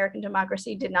for American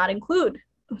democracy did not include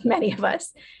many of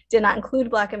us, did not include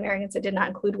Black Americans, it did not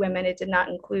include women, it did not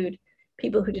include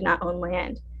people who did not own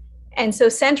land. And so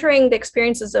centering the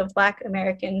experiences of Black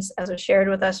Americans, as was shared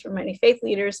with us from many faith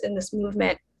leaders in this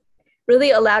movement,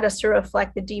 really allowed us to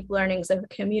reflect the deep learnings of a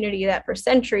community that for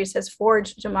centuries has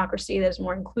forged democracy that is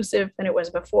more inclusive than it was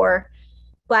before.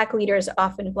 Black leaders,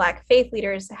 often Black faith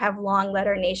leaders, have long led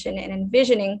our nation in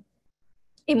envisioning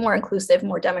a more inclusive,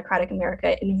 more democratic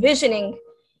America, envisioning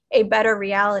a better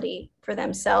reality for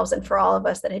themselves and for all of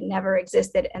us that had never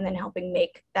existed, and then helping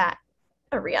make that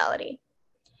a reality.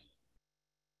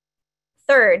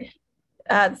 Third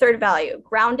value,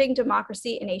 grounding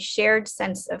democracy in a shared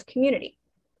sense of community.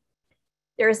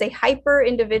 There is a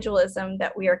hyper-individualism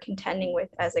that we are contending with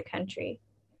as a country.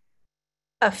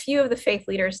 A few of the faith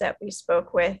leaders that we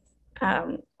spoke with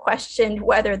questioned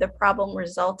whether the problem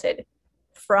resulted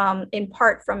in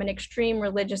part from an extreme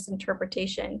religious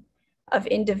interpretation of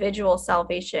individual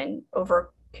salvation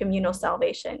over communal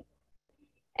salvation,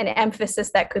 an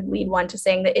emphasis that could lead one to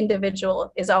saying the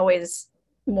individual is always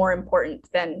more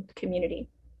important than community.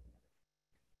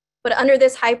 But under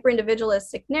this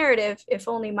hyper-individualistic narrative, if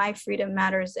only my freedom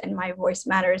matters and my voice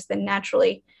matters, then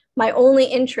naturally, my only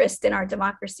interest in our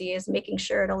democracy is making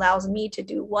sure it allows me to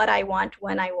do what I want,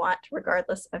 when I want,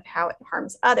 regardless of how it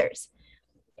harms others.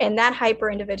 And that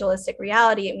hyper-individualistic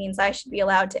reality, it means I should be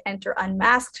allowed to enter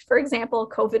unmasked, for example,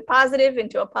 COVID positive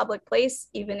into a public place,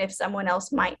 even if someone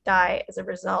else might die as a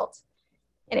result.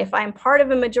 And if I'm part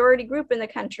of a majority group in the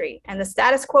country and the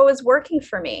status quo is working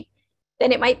for me,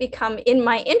 then it might become in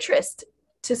my interest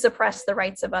to suppress the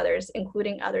rights of others,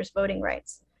 including others' voting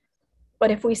rights.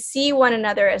 But if we see one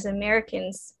another as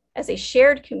Americans, as a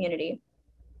shared community,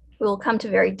 we will come to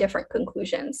very different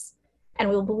conclusions. And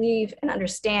we'll believe and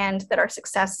understand that our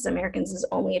success as Americans is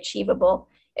only achievable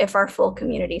if our full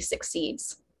community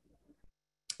succeeds.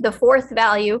 The fourth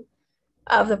value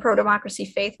of the pro-democracy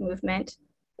faith movement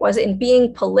was in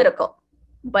being political,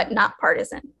 but not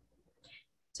partisan.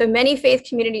 So many faith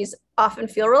communities often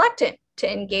feel reluctant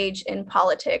to engage in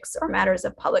politics or matters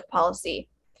of public policy.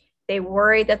 They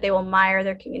worry that they will mire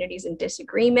their communities in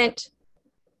disagreement.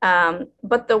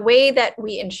 But the way that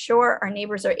we ensure our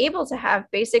neighbors are able to have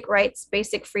basic rights,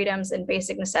 basic freedoms, and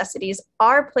basic necessities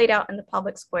are played out in the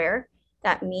public square.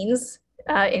 That means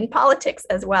in politics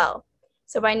as well.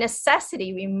 So by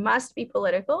necessity, we must be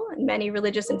political, and many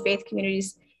religious and faith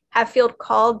communities have felt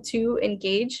called to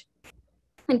engage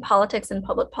in politics and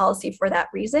public policy for that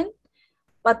reason.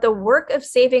 But the work of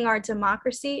saving our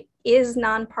democracy is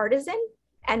nonpartisan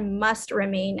and must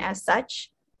remain as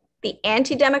such. The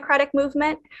anti-democratic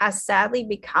movement has sadly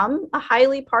become a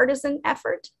highly partisan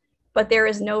effort, but there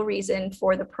is no reason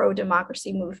for the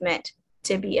pro-democracy movement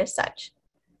to be as such.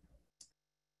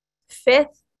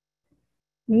 Fifth,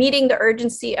 meeting the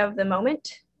urgency of the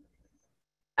moment.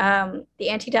 The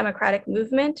anti-democratic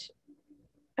movement,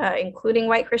 including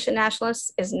white Christian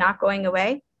nationalists, is not going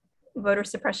away. Voter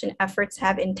suppression efforts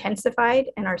have intensified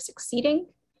and are succeeding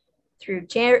through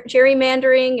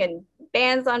gerrymandering and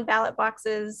bans on ballot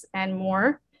boxes and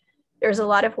more. There's a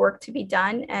lot of work to be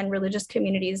done, and religious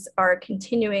communities are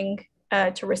continuing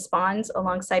to respond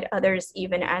alongside others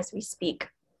even as we speak.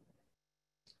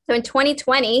 So in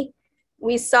 2020,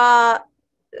 we saw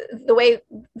the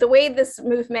way this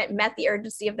movement met the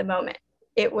urgency of the moment.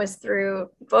 It was through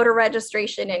voter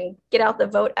registration and get out the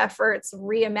vote efforts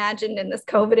reimagined in this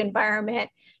COVID environment,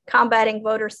 combating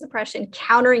voter suppression,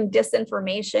 countering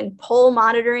disinformation, poll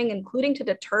monitoring, including to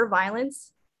deter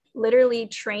violence, literally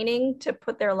training to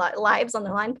put their lives on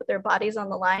the line, put their bodies on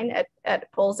the line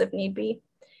at polls if need be,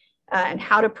 and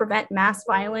how to prevent mass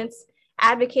violence,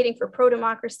 advocating for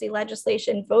pro-democracy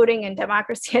legislation, voting and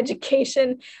democracy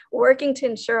education, working to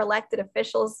ensure elected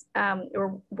officials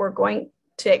were going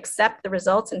to accept the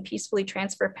results and peacefully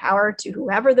transfer power to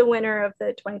whoever the winner of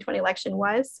the 2020 election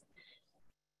was.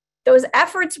 Those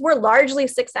efforts were largely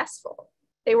successful.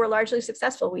 They were largely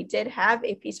successful. We did have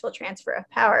a peaceful transfer of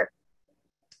power,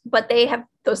 but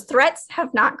those threats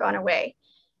have not gone away.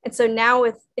 And so now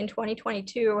in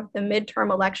 2022, the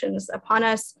midterm elections upon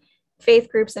us, faith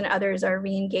groups and others are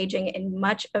re-engaging in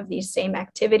much of these same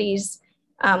activities.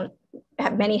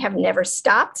 Many have never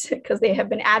stopped because they have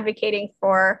been advocating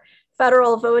for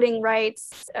federal voting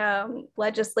rights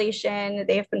legislation.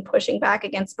 They have been pushing back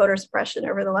against voter suppression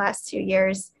over the last 2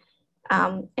 years.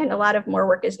 And a lot of more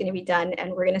work is going to be done,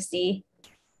 and we're going to see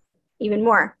even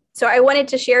more. So I wanted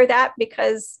to share that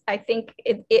because I think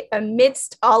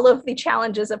amidst all of the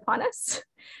challenges upon us,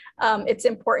 it's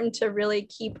important to really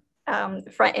keep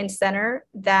front and center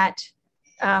that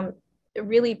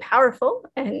really powerful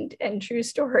and true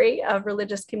story of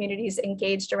religious communities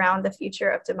engaged around the future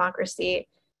of democracy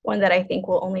one that I think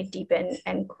will only deepen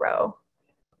and grow.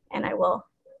 And I will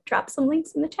drop some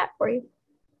links in the chat for you.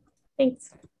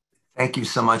 Thanks. Thank you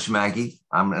so much, Maggie.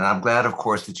 And I'm glad, of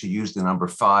course, that you used the number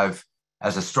 5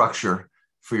 as a structure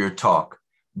for your talk.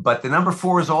 But the number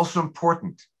 4 is also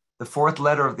important. The 4th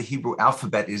letter of the Hebrew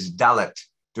alphabet is Dalet,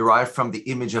 derived from the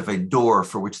image of a door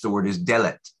for which the word is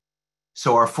Delet.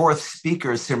 So our 4th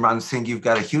speaker, Simran Singh, you've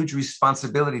got a huge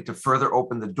responsibility to further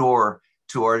open the door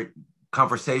to our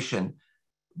conversation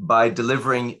by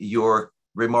delivering your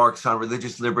remarks on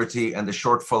religious liberty and the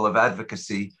shortfall of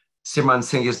advocacy. Simran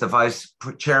Singh is the vice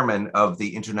chairman of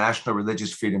the International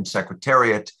Religious Freedom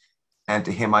Secretariat, and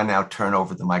to him I now turn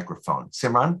over the microphone.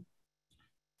 Simran?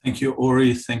 Thank you,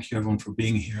 Ori. Thank you, everyone, for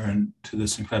being here and to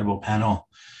this incredible panel.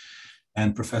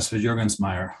 And Professor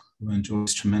Juergensmeyer, who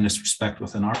enjoys tremendous respect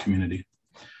within our community.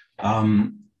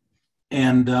 Well,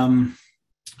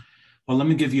 let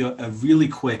me give you a really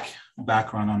quick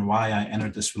background on why I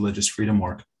entered this religious freedom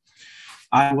work.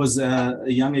 I was a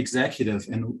young executive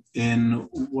in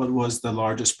what was the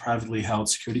largest privately held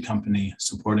security company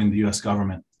supporting the US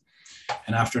government.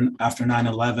 And after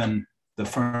 9/11, the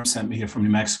firm sent me here from New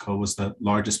Mexico, was the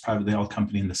largest privately held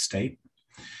company in the state.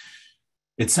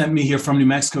 It sent me here from New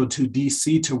Mexico to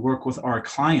DC to work with our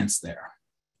clients there.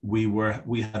 We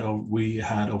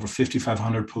had over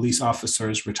 5,500 police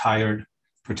officers retired,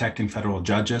 protecting federal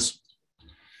judges.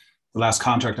 The last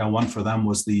contract I won for them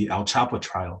was the El Chapo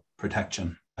trial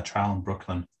protection, a trial in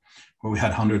Brooklyn, where we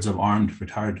had hundreds of armed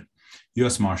retired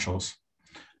US Marshals,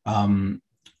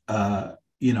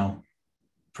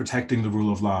 protecting the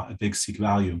rule of law, a big Sikh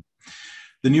value.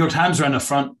 The New York Times ran a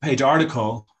front page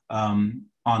article on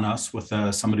us with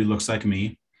somebody who looks like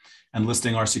me and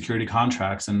listing our security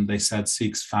contracts. And they said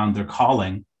Sikhs found their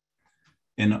calling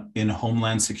in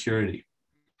homeland security.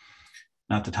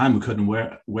 Now, at the time, we couldn't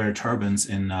wear turbans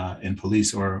in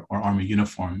police or army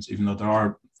uniforms, even though there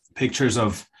are pictures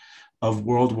of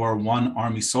World War I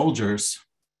Army soldiers,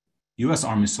 US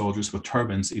Army soldiers with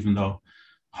turbans, even though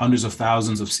hundreds of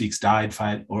thousands of Sikhs died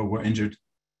or were injured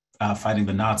fighting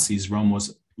the Nazis. Rome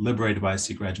was liberated by a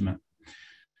Sikh regiment.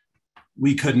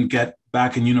 We couldn't get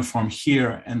back in uniform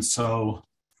here. And so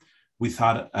we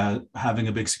thought having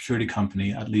a big security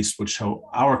company at least would show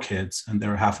our kids, and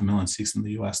there are 500,000 Sikhs in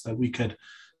the US, that we could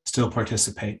still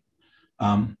participate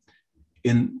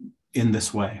in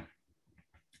this way.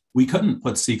 We couldn't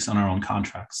put Sikhs on our own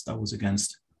contracts. That was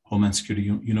against Homeland Security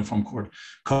Uniform Code.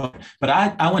 But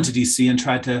I went to DC and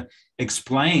tried to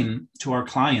explain to our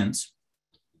clients,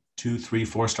 2, 3,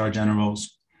 4-star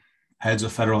generals, heads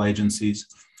of federal agencies,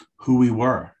 who we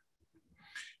were.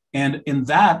 And in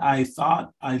that, I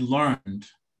thought I learned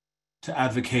to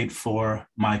advocate for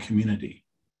my community.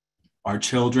 Our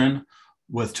children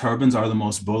with turbans are the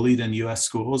most bullied in US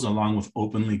schools, along with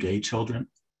openly gay children.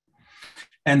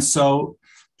 And so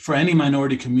for any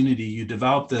minority community, you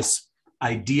develop this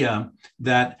idea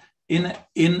that in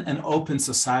an open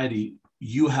society,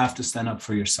 you have to stand up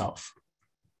for yourself.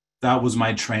 That was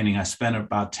my training. I spent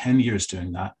about 10 years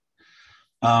doing that.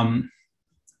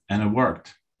 And it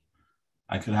worked.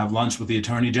 I could have lunch with the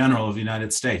Attorney General of the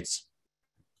United States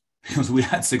because we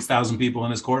had 6,000 people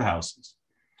in his courthouses.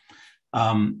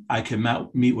 I could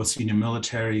meet with senior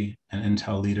military and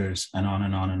intel leaders, and on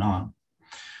and on and on.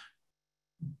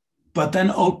 But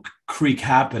then Oak Creek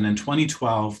happened in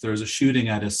 2012. There was a shooting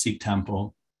at a Sikh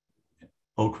temple,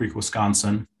 Oak Creek,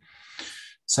 Wisconsin.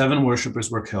 7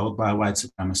 worshipers were killed by a white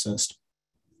supremacist.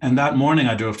 And that morning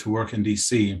I drove to work in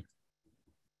DC.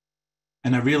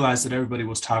 And I realized that everybody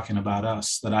was talking about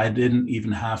us, that I didn't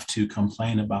even have to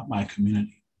complain about my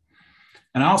community.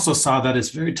 And I also saw that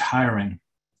it's very tiring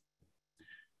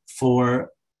for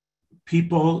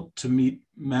people to meet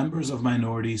members of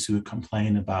minorities who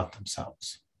complain about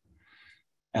themselves.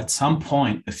 At some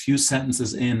point, a few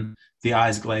sentences in, the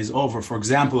eyes glaze over. For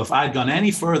example, if I'd gone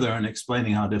any further in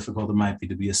explaining how difficult it might be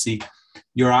to be a Sikh,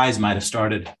 your eyes might have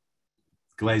started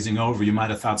glazing over. You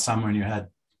might have thought somewhere in your head,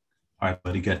 all right,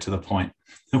 buddy, get to the point.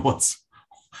 What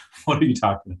are you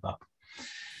talking about?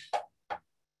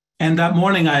 And that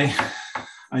morning, I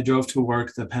drove to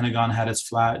work. The Pentagon had its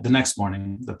flag. The next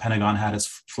morning, the Pentagon had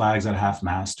its flags at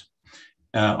half-mast.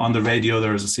 On the radio,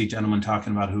 there was a Sikh gentleman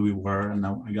talking about who we were, and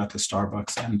then I got to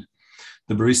Starbucks, and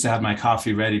the barista had my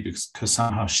coffee ready because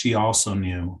somehow she also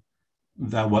knew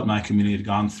that what my community had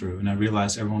gone through, and I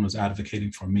realized everyone was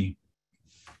advocating for me.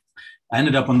 I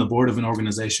ended up on the board of an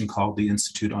organization called the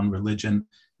Institute on Religion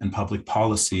and Public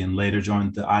Policy, and later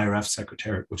joined the ILF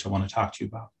Secretariat, which I want to talk to you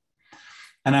about.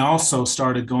 And I also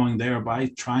started going there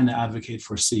by trying to advocate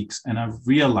for Sikhs. And I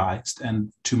realized,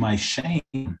 and to my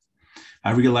shame,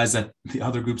 I realized that the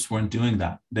other groups weren't doing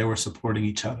that. They were supporting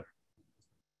each other.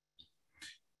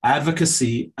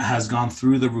 Advocacy has gone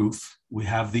through the roof. We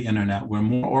have the internet. We're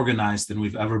more organized than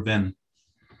we've ever been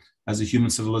as a human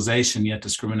civilization, yet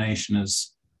discrimination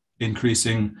is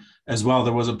increasing as well.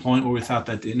 There was a point where we thought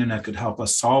that the internet could help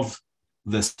us solve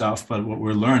this stuff, but what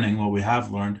we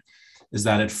have learned, is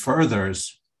that it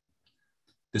furthers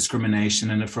discrimination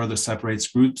and it further separates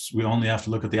groups. We only have to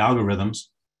look at the algorithms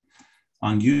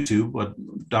on YouTube, what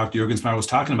Dr. Juergensmeyer was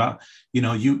talking about.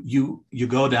 You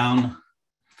go down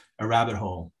a rabbit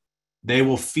hole. They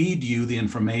will feed you the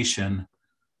information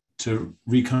to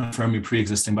reconfirm your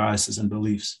pre-existing biases and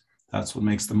beliefs. That's what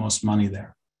makes the most money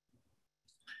there.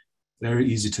 Very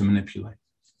easy to manipulate.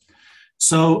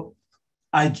 So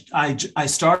I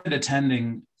started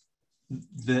attending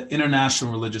the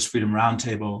International Religious Freedom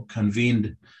Roundtable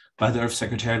convened by the ILF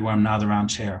Secretariat, where I'm now the round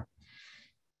chair.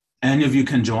 Any of you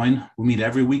can join. We meet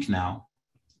every week now.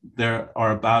 There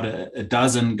are about a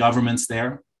dozen governments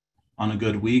there on a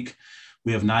good week.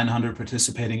 We have 900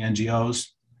 participating NGOs.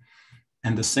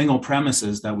 And the single premise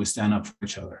is that we stand up for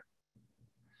each other.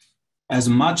 As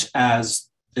much as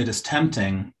it is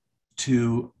tempting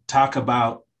to talk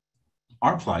about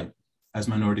our plight as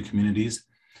minority communities,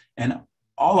 and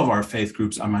all of our faith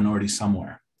groups are minorities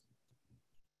somewhere.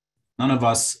 None of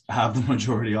us have the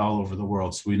majority all over the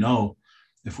world. So we know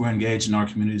if we're engaged in our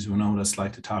communities, we know what it's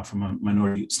like to talk from a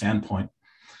minority standpoint.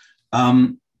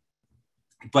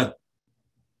 But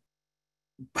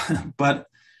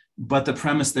the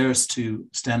premise there is to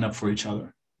stand up for each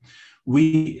other.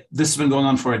 This has been going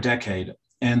on for a decade.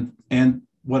 And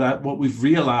what we've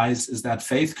realized is that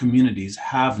faith communities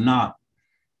have not,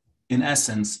 in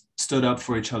essence, stood up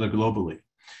for each other globally.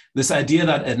 This idea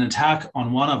that an attack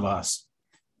on one of us,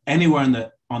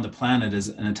 anywhere on the planet, is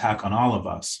an attack on all of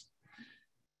us.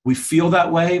 We feel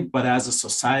that way, but as a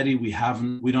society, we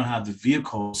don't have the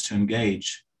vehicles to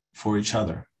engage for each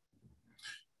other,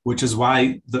 which is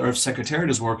why the ILF Secretariat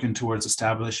is working towards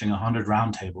establishing 100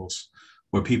 roundtables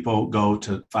where people go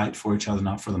to fight for each other,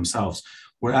 not for themselves.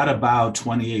 We're at about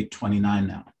 28, 29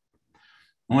 now.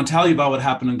 I want to tell you about what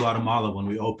happened in Guatemala when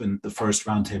we opened the first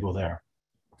roundtable there.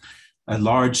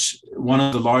 One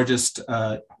of the largest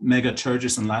mega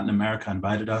churches in Latin America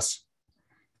invited us.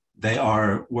 They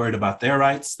are worried about their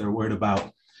rights. They're worried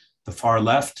about the far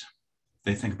left.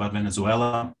 They think about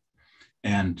Venezuela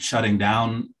and shutting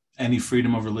down any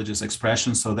freedom of religious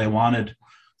expression. So they wanted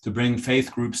to bring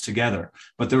faith groups together.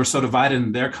 But they were so divided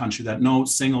in their country that no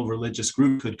single religious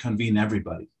group could convene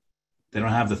everybody. They don't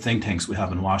have the think tanks we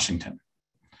have in Washington.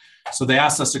 So they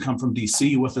asked us to come from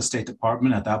DC with the State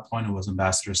Department. At that point, it was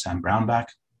Ambassador Sam Brownback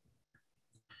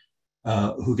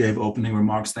who gave opening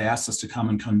remarks. They asked us to come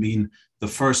and convene the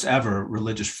first ever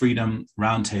religious freedom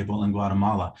roundtable in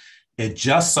Guatemala. It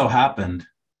just so happened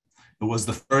it was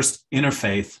the first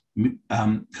interfaith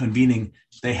convening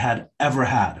they had ever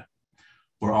had,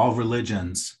 where all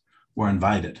religions were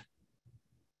invited.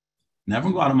 Never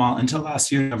in Guatemala, until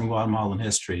last year, never in Guatemalan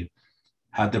history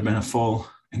had there been a full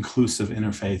inclusive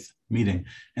interfaith meeting,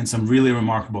 and some really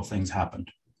remarkable things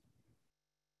happened.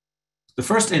 The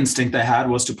first instinct I had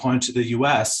was to point to the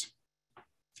US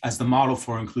as the model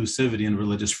for inclusivity and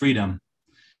religious freedom.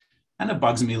 And it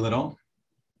bugs me a little.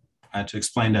 I had to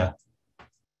explain to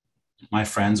my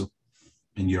friends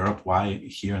in Europe why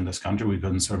here in this country we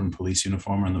couldn't serve in police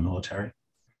uniform or in the military.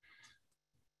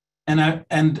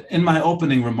 And in my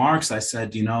opening remarks, I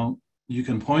said, you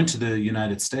can point to the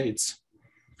United States,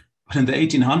 but in the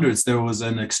 1800s, there was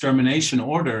an extermination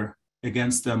order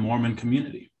against the Mormon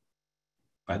community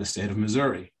by the state of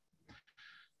Missouri.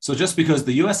 So just because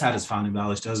the US had its founding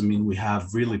values doesn't mean we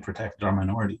have really protected our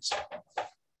minorities.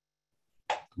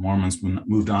 The Mormons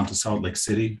moved on to Salt Lake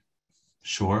City.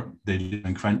 Sure, they did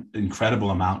an incredible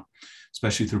amount,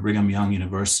 especially through Brigham Young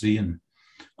University and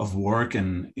of work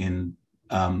and in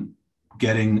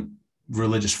getting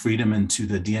religious freedom into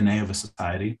the DNA of a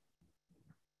society.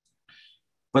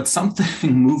 But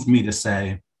something moved me to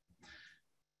say,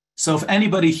 so if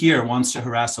anybody here wants to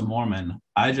harass a Mormon,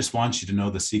 I just want you to know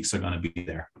the Sikhs are going to be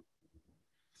there.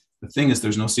 The thing is,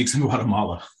 there's no Sikhs in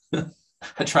Guatemala.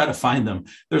 I try to find them.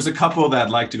 There's a couple that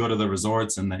like to go to the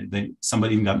resorts, and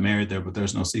somebody even got married there, but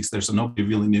there's no Sikhs there, so nobody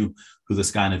really knew who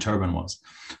this guy in a turban was.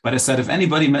 But I said, if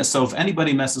anybody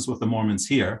messes with the Mormons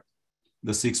here,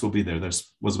 the Sikhs will be there.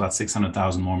 Was about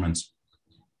 600,000 Mormons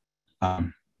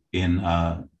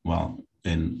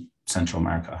in Central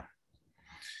America.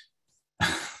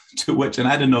 To which, and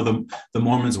I didn't know the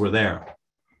Mormons were there.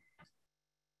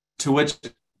 To which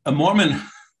a Mormon,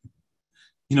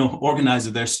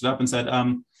 organizer there stood up and said,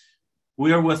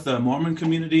 we are with the Mormon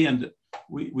community and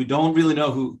we don't really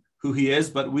know who he is,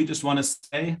 but we just want to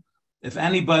say, if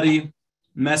anybody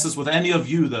messes with any of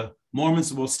you, the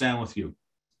Mormons will stand with you.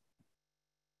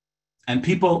 And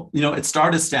people, it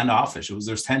started standoffish.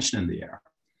 There's tension in the air.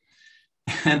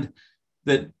 And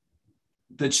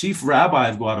the chief rabbi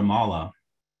of Guatemala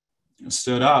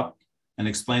stood up and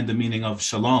explained the meaning of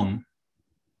shalom.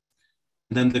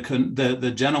 And then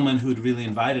the gentleman who'd really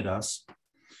invited us,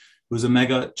 who was a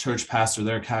mega church pastor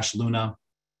there, Cash Luna,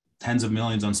 tens of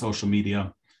millions on social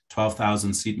media,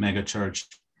 12,000 seat mega church.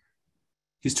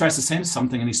 He tries to say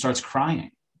something and he starts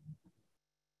crying.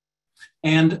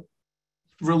 And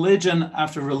religion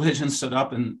after religion stood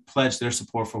up and pledged their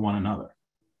support for one another.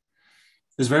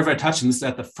 It was very, very touching. This is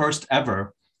at the first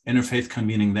ever interfaith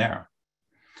convening there.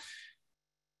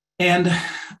 And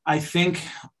I think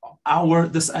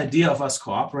this idea of us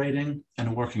cooperating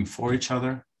and working for each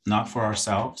other, not for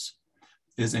ourselves,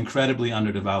 is incredibly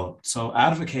underdeveloped. So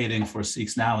advocating for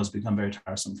Sikhs now has become very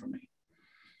tiresome for me.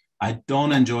 I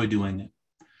don't enjoy doing it.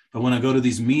 But when I go to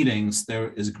these meetings,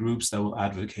 there is groups that will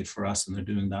advocate for us, and they're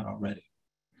doing that already.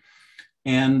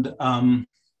 And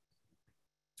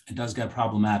it does get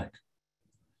problematic.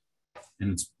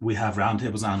 And we have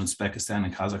roundtables now in Uzbekistan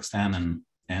and Kazakhstan,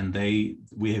 and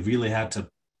we have really had to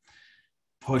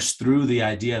push through the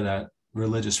idea that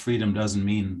religious freedom doesn't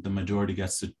mean the majority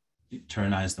gets to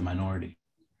tyrannize the minority.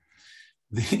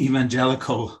 The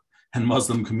evangelical and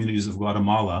Muslim communities of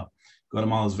Guatemala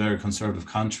is a very conservative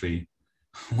country.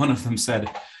 One of them said,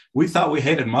 "We thought we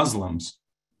hated Muslims,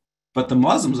 but the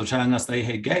Muslims are telling us they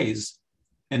hate gays,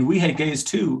 and we hate gays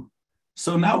too.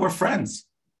 So now we're friends.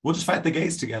 We'll just fight the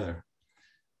gays together."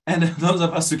 And those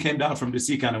of us who came down from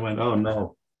DC kind of went, "Oh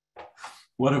no,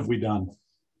 what have we done?"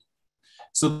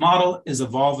 So the model is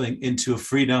evolving into a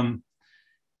freedom.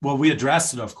 Well, we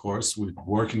addressed it, of course, with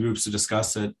working groups to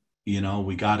discuss it.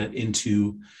 We got it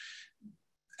into,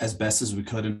 as best as we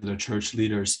could, into the church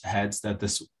leaders' heads that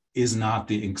this is not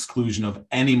the exclusion of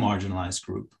any marginalized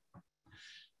group.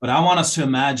 But I want us to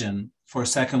imagine for a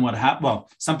second what happened. Well,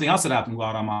 something else that happened in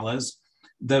Guatemala is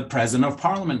the president of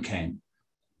parliament came.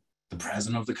 The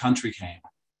president of the country came.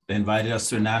 They invited us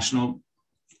to a national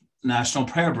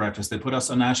prayer breakfast. They put us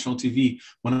on national TV.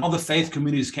 When all the faith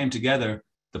communities came together,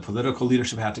 the political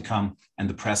leadership had to come and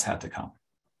the press had to come.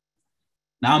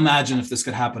 Now imagine if this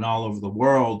could happen all over the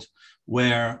world,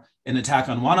 where an attack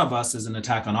on one of us is an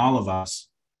attack on all of us,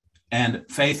 and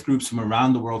faith groups from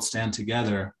around the world stand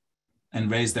together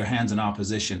and raise their hands in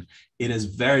opposition. It is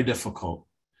very difficult.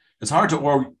 It's hard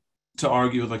to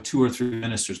argue with like 2 or 3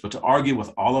 ministers, but to argue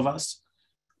with all of us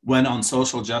when on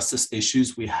social justice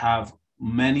issues we have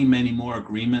many, many more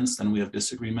agreements than we have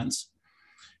disagreements,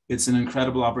 it's an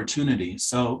incredible opportunity.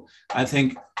 So I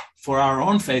think for our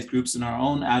own faith groups and our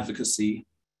own advocacy,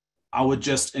 I would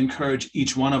just encourage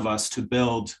each one of us to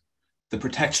build the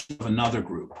protection of another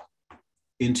group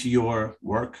into your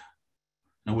work.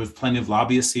 Now, we have plenty of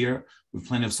lobbyists here. We have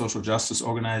plenty of social justice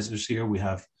organizers here. We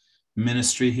have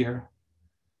ministry here.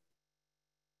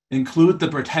 Include the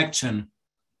protection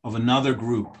of another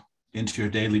group into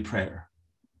your daily prayer,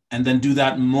 and then do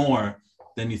that more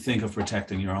than you think of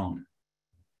protecting your own.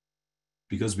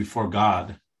 Because before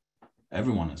God,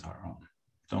 everyone is our own.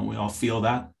 Don't we all feel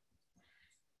that?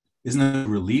 Isn't it a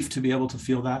relief to be able to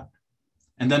feel that?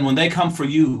 And then when they come for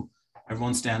you,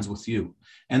 everyone stands with you.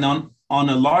 And on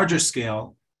a larger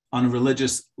scale, on a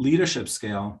religious leadership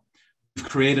scale, we've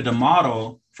created a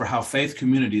model for how faith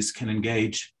communities can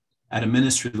engage at a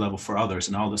ministry level for others.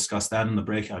 And I'll discuss that in the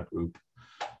breakout group.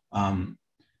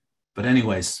 But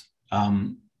anyways,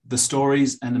 the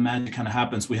stories and the magic kind of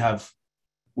happens. We have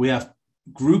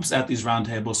groups at these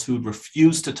roundtables who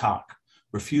refuse to talk,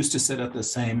 refuse to sit in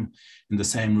the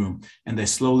same room. And they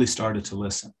slowly started to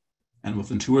listen. And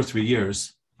within 2 or 3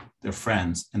 years, they're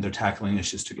friends and they're tackling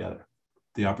issues together.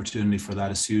 The opportunity for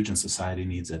that is huge and society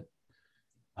needs it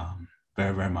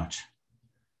very, very much.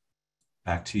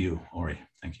 Back to you, Ori.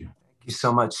 Thank you. Thank you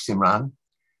so much, Simran.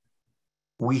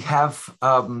 We have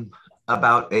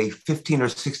about a 15 or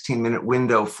 16 minute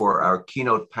window for our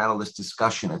keynote panelist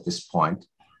discussion at this point,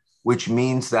 which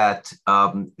means that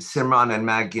Simran and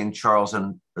Maggie and Charles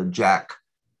and Jack,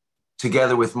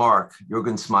 together with Mark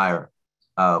Juergensmeyer,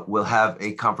 will have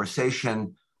a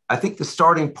conversation. I think the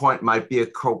starting point might be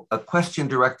a question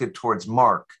directed towards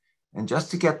Mark. And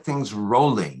just to get things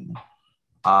rolling,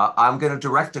 I'm going to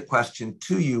direct a question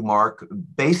to you, Mark,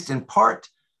 based in part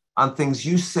on things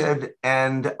you said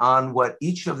and on what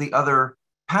each of the other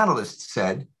panelists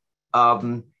said.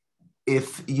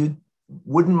 If you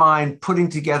wouldn't mind putting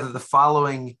together the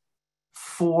following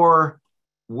 4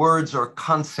 words or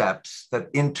concepts that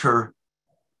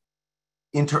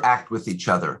interact with each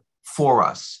other for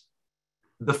us.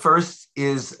 The first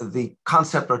is the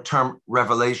concept or term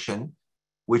revelation,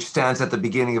 which stands at the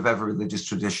beginning of every religious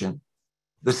tradition.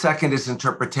 The second is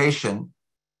interpretation,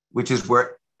 which is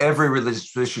where every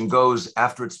religious tradition goes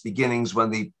after its beginnings when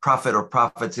the prophet or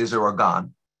prophets is or are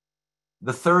gone.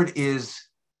 The third is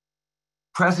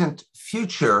present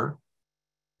future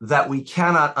that we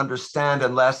cannot understand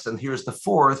unless, and here's the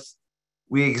fourth,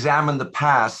 we examine the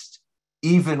past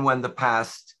even when the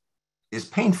past is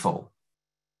painful.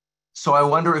 So I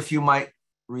wonder if you might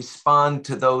respond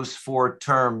to those four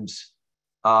terms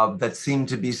that seem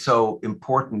to be so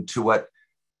important to what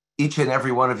each and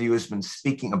every one of you has been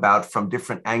speaking about from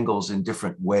different angles in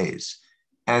different ways.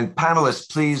 And panelists,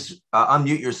 please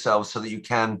unmute yourselves so that you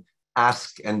can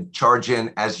ask and charge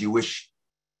in as you wish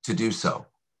to do so.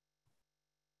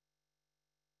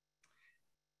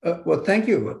 Well, thank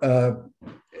you.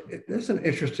 That's an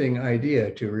interesting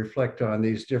idea to reflect on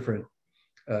these different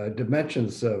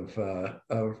dimensions of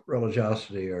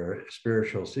religiosity or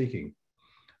spiritual seeking.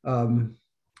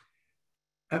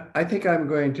 I think I'm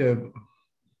going to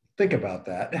think about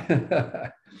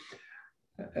that.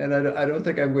 And I don't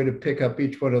think I'm going to pick up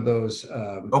each one of those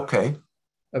okay.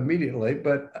 immediately,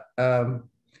 but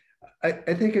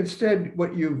I think instead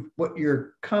what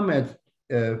your comment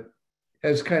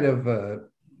has kind of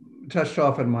touched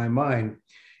off in my mind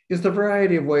is the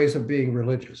variety of ways of being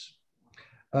religious.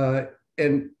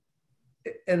 And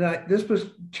this was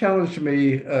challenged to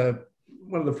me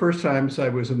one of the first times I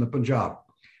was in the Punjab.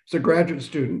 As a graduate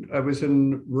student, I was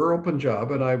in rural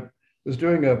Punjab, and I was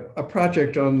doing a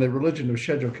project on the religion of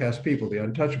scheduled caste people, the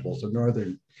untouchables of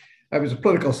northern. I was a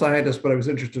political scientist, but I was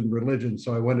interested in religion,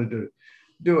 so I wanted to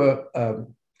do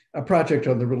a project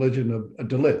on the religion of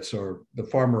Dalits, or the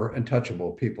farmer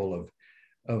untouchable people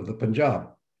of the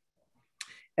Punjab.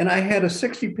 And I had a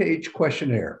 60-page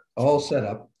questionnaire all set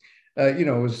up, as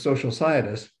a social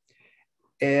scientist.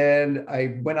 And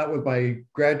I went out with my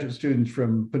graduate students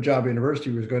from Punjab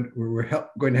University who were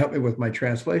going to help me with my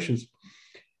translations.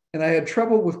 And I had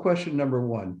trouble with question number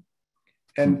 1.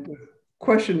 And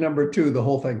question number 2, the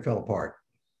whole thing fell apart.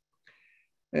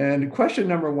 And question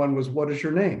number 1 was, what is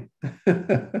your name?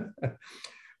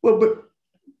 Well, but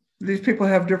these people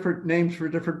have different names for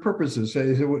different purposes. So,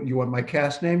 do you want my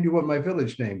caste name? Do you want my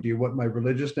village name? Do you want my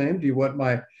religious name? Do you want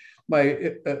my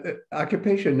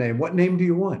occupation name? What name do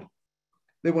you want?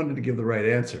 They wanted to give the right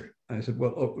answer. I said,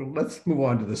 well, let's move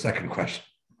on to the second question.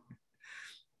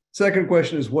 Second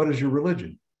question is, what is your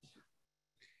religion?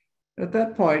 At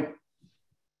that point,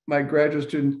 my graduate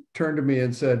student turned to me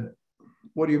and said,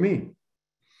 what do you mean?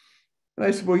 And I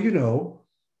said, well,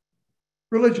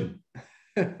 religion.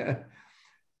 And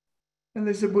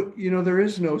they said, well, there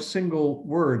is no single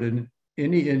word in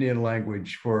any Indian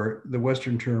language for the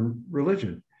Western term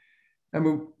religion. I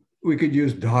mean, we could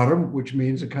use dharam, which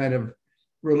means a kind of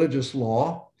religious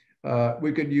law.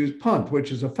 We could use panth,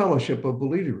 which is a fellowship of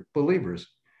believers.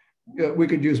 We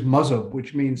could use mazhab,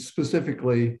 which means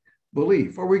specifically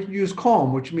belief. Or we could use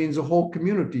qaum, which means a whole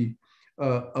community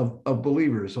of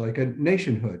believers, like a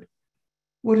nationhood.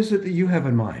 What is it that you have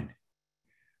in mind?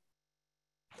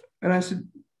 And I said,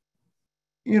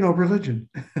 religion.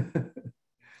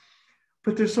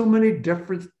 But there's so many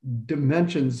different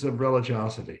dimensions of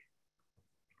religiosity.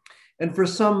 And for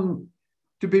some,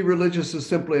 to be religious is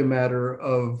simply a matter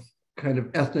of kind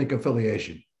of ethnic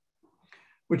affiliation,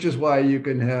 which is why you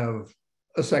can have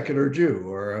a secular Jew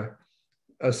or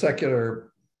a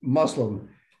secular Muslim,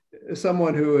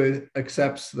 someone who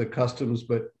accepts the customs,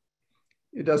 but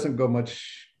it doesn't go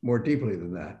much more deeply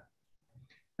than that.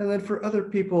 And then for other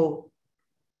people,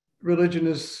 religion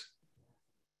is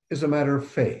a matter of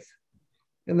faith.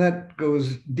 And that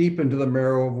goes deep into the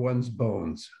marrow of one's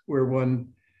bones, where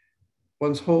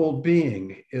one's whole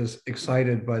being is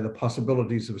excited by the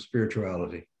possibilities of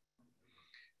spirituality.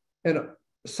 And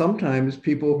sometimes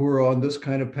people who are on this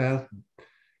kind of path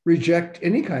reject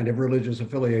any kind of religious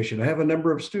affiliation. I have a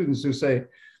number of students who say,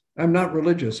 I'm not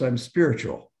religious, I'm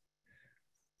spiritual.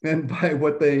 And by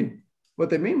what they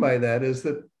mean by that is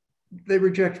that they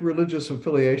reject religious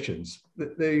affiliations.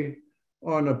 They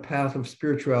are on a path of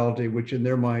spirituality, which in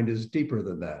their mind is deeper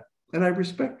than that. And I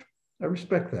respect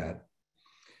that.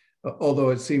 Although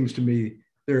it seems to me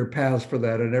there are paths for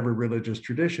that in every religious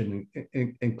tradition,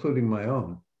 including my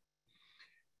own.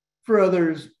 For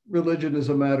others, religion is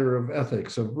a matter of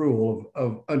ethics, of rule,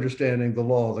 of understanding the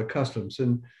law, the customs.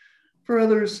 And for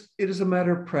others, it is a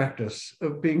matter of practice,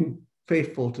 of being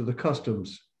faithful to the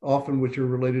customs, often which are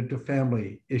related to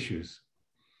family issues.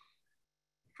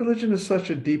 Religion is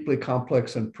such a deeply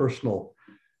complex and personal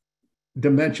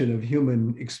dimension of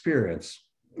human experience.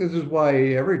 This is why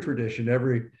every tradition,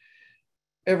 every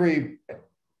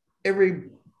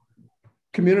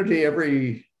community,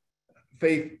 every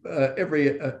faith,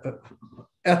 every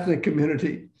ethnic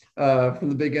community from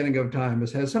the beginning of time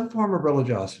has had some form of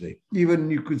religiosity.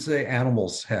 Even you could say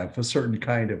animals have a certain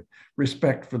kind of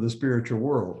respect for the spiritual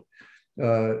world.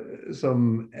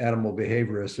 Some animal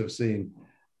behaviorists have seen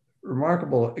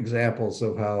remarkable examples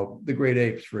of how the great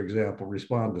apes, for example,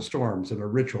 respond to storms in a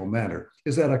ritual manner.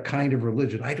 Is that a kind of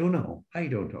religion? I don't know.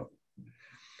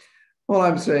 All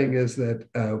I'm saying is that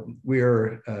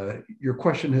your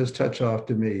question has touched off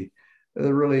to me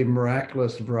the really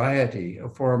miraculous variety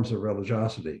of forms of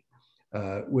religiosity,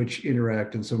 which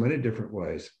interact in so many different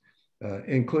ways,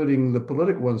 including the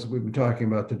political ones that we've been talking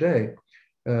about today,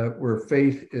 where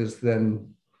faith is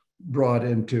then brought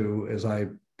into, as I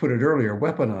put it earlier,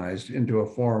 weaponized into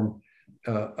a form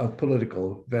of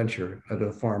political venture and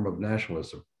a form of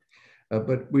nationalism.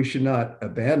 But we should not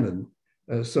abandon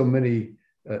so many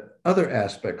other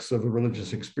aspects of the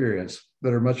religious experience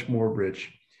that are much more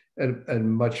rich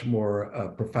and much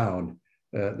more profound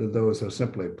than those of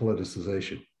simply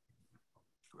politicization.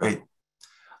 Great.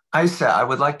 Isa, I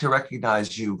would like to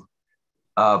recognize you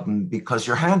because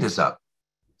your hand is up.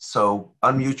 So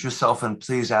unmute yourself and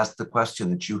please ask the question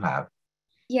that you have.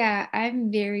 Yeah,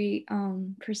 I'm very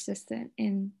persistent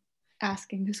in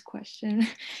asking this question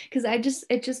because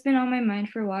it's just been on my mind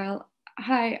for a while.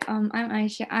 Hi, I'm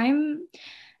Aisha. I'm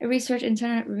a research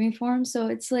intern at Rumi Forum, so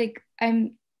it's like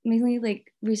I'm mainly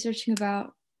like researching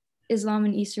about Islam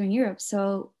in Eastern Europe.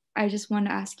 So I just want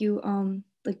to ask you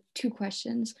like two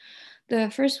questions.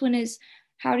 The first one is,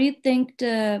 how do you think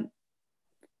the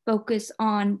focus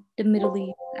on the Middle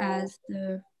East as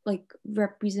the like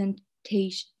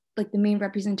representation, like the main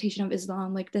representation of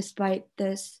Islam, like despite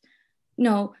this,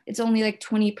 no, it's only like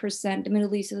 20%. The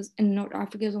Middle East is, and North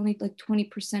Africa is only like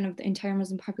 20% of the entire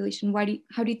Muslim population.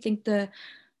 How do you think the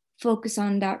focus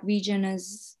on that region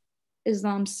as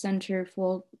Islam's center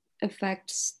for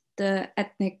affects the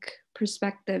ethnic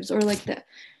perspectives or like the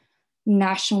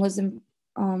nationalism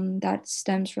that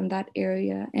stems from that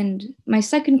area? And my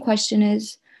second question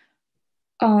is,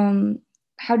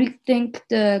 how do you think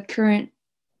the current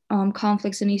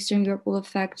conflicts in Eastern Europe will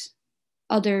affect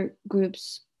other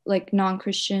groups like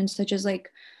non-Christians, such as like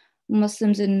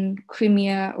Muslims in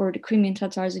Crimea or the Crimean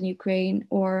Tatars in Ukraine,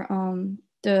 or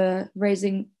the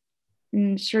rising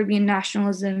Serbian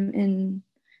nationalism in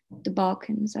the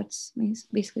Balkans? That's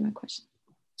basically my question.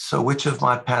 So which of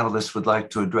my panelists would like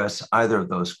to address either of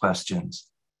those questions?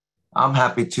 I'm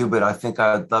happy to, but I think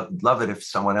I'd love it if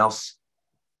someone else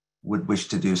would wish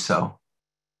to do so.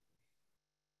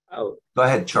 Go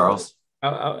ahead, Charles.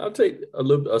 I'll take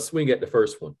a swing at the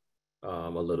first one a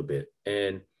little bit.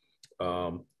 And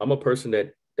I'm a person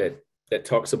that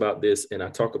talks about this, and I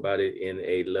talk about it in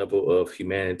a level of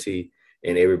humanity,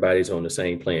 and everybody's on the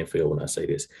same playing field when I say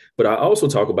this. But I also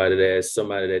talk about it as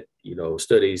somebody that, you know,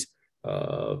 studies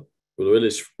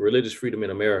religious freedom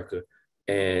in America,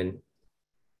 and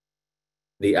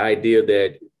the idea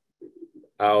that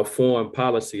our foreign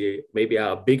policy, maybe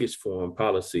our biggest foreign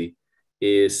policy,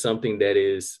 is something that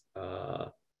is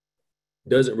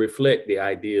doesn't reflect the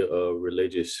idea of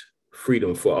religious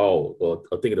freedom for all, or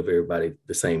thinking of everybody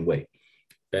the same way.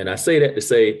 And I say that to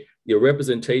say your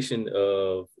representation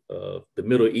of the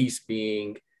Middle East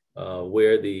being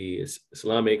where the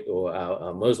Islamic or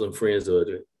our Muslim friends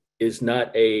are, is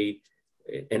not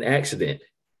an accident.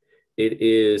 It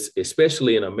is,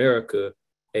 especially in America,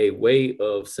 a way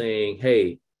of saying,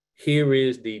 hey, here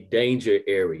is the danger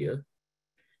area.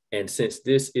 And since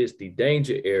this is the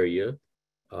danger area,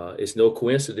 it's no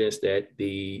coincidence that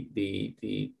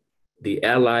the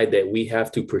ally that we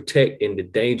have to protect in the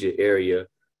danger area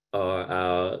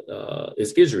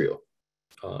is Israel.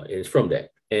 It's from that.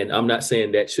 And I'm not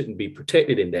saying that shouldn't be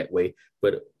protected in that way,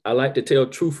 but I like to tell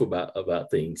truth about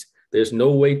things. There's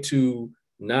no way to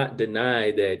not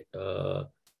deny that,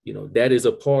 that is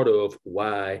a part of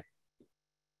why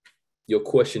your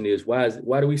question is, why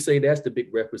do we say that's the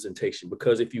big representation?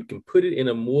 Because if you can put it in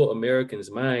a more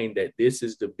American's mind that this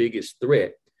is the biggest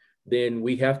threat, then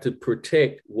we have to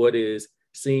protect what is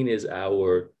seen as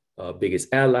our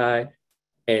biggest ally,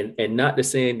 and not the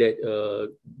saying that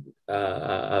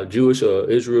our Jewish or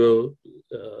Israel,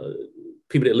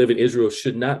 people that live in Israel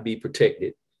should not be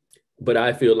protected. But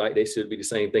I feel like they should be the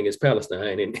same thing as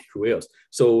Palestine and everywhere else.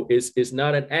 So it's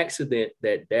not an accident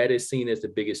that is seen as the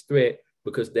biggest threat,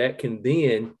 because that can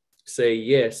then say,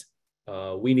 yes,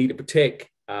 we need to protect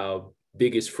our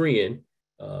biggest friend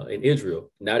in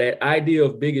Israel. Now, that idea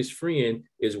of biggest friend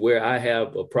is where I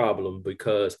have a problem,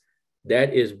 because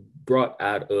that is brought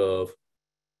out of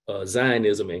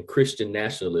Zionism and Christian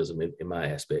nationalism in my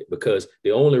aspect, because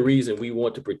the only reason we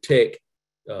want to protect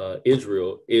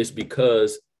Israel is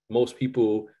because most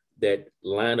people that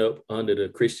line up under the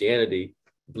Christianity,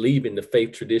 believe in the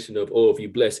faith tradition of, oh, if you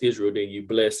bless Israel, then you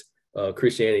bless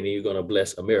Christianity, and you're going to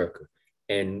bless America.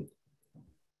 And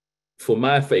for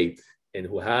my faith and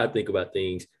how I think about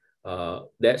things,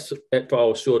 that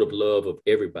falls short of love of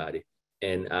everybody.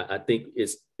 And I think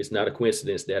it's not a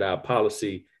coincidence that our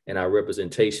policy and our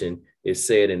representation is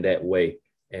said in that way.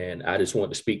 And I just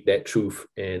want to speak that truth.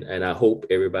 And I hope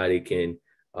everybody can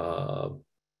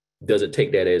doesn't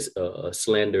take that as a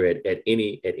slander at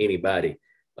anybody.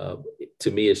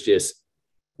 To me, it's just,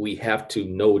 we have to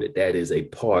know that is a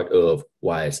part of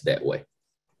why it's that way.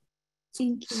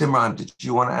 Thank you. Simran, did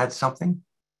you want to add something?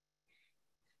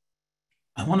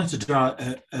 I wanted to draw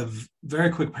a very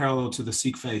quick parallel to the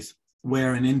Sikh faith,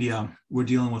 where in India, we're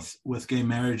dealing with gay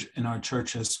marriage in our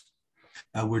churches.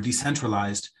 We're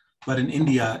decentralized. But in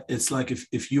India, it's like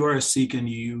if you are a Sikh and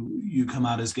you come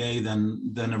out as gay,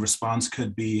 then a response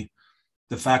could be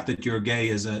the fact that you're gay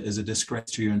is a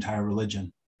disgrace to your entire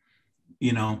religion.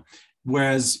 You know,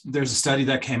 whereas there's a study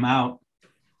that came out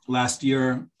last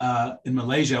year in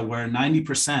Malaysia where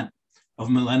 90% of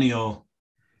millennial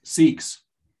Sikhs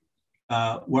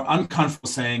were uncomfortable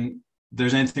saying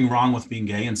there's anything wrong with being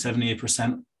gay, and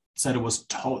 78% said it was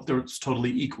totally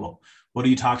equal. What are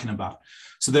you talking about?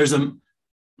 So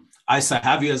I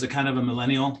have you as a kind of a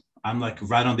millennial. I'm like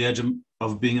right on the edge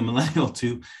of being a millennial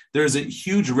too. There's a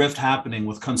huge rift happening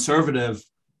with conservative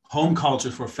home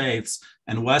culture for faiths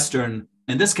and Western,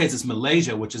 in this case, it's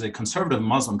Malaysia, which is a conservative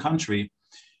Muslim country,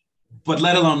 but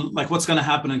let alone like what's going to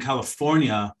happen in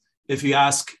California if you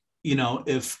ask, you know,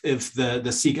 if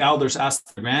the Sikh elders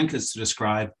ask the grandkids to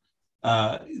describe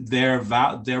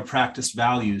their practice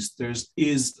values,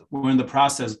 we're in the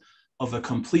process of a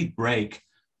complete break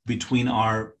between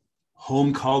our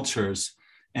home cultures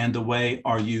and the way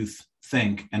our youth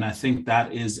think. And I think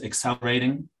that is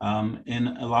accelerating in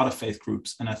a lot of faith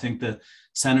groups. And I think the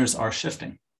centers are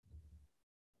shifting.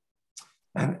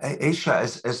 And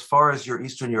Aisha, as far as your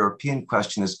Eastern European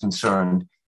question is concerned,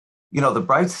 you know, the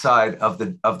bright side of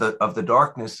the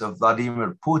darkness of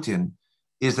Vladimir Putin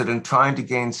is that in trying to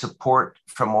gain support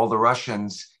from all the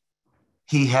Russians,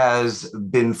 he has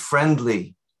been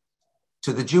friendly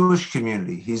to the Jewish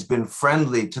community. He's been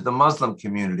friendly to the Muslim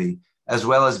community, as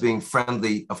well as being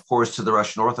friendly, of course, to the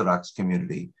Russian Orthodox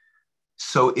community.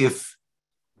 So if,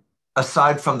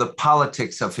 aside from the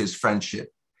politics of his friendship,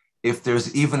 if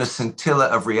there's even a scintilla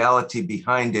of reality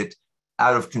behind it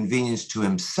out of convenience to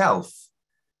himself,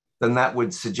 then that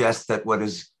would suggest that what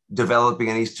is developing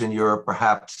in Eastern Europe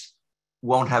perhaps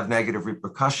won't have negative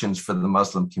repercussions for the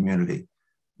Muslim community.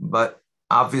 But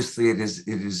obviously, it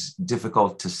is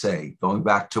difficult to say. Going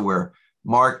back to where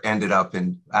Mark ended up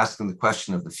in asking the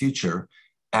question of the future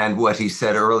and what he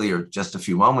said earlier, just a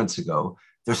few moments ago,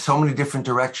 there's so many different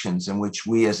directions in which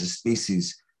we as a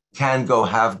species can go,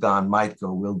 have gone, might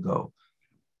go, will go,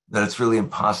 that it's really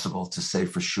impossible to say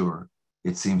for sure,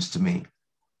 it seems to me.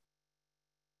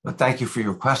 But thank you for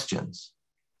your questions.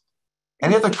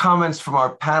 Any other comments from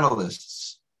our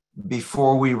panelists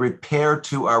before we repair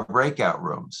to our breakout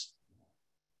rooms?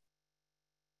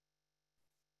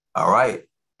 All right,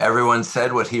 everyone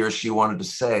said what he or she wanted to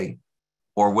say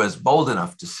or was bold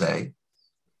enough to say.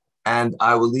 And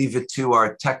I will leave it to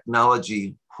our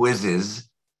technology whizzes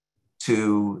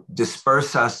to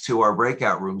disperse us to our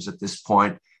breakout rooms at this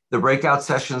point. The breakout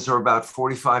sessions are about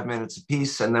 45 minutes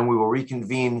apiece, and then we will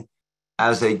reconvene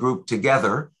as a group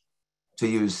together, to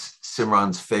use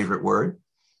Simran's favorite word,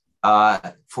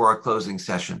 for our closing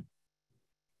session.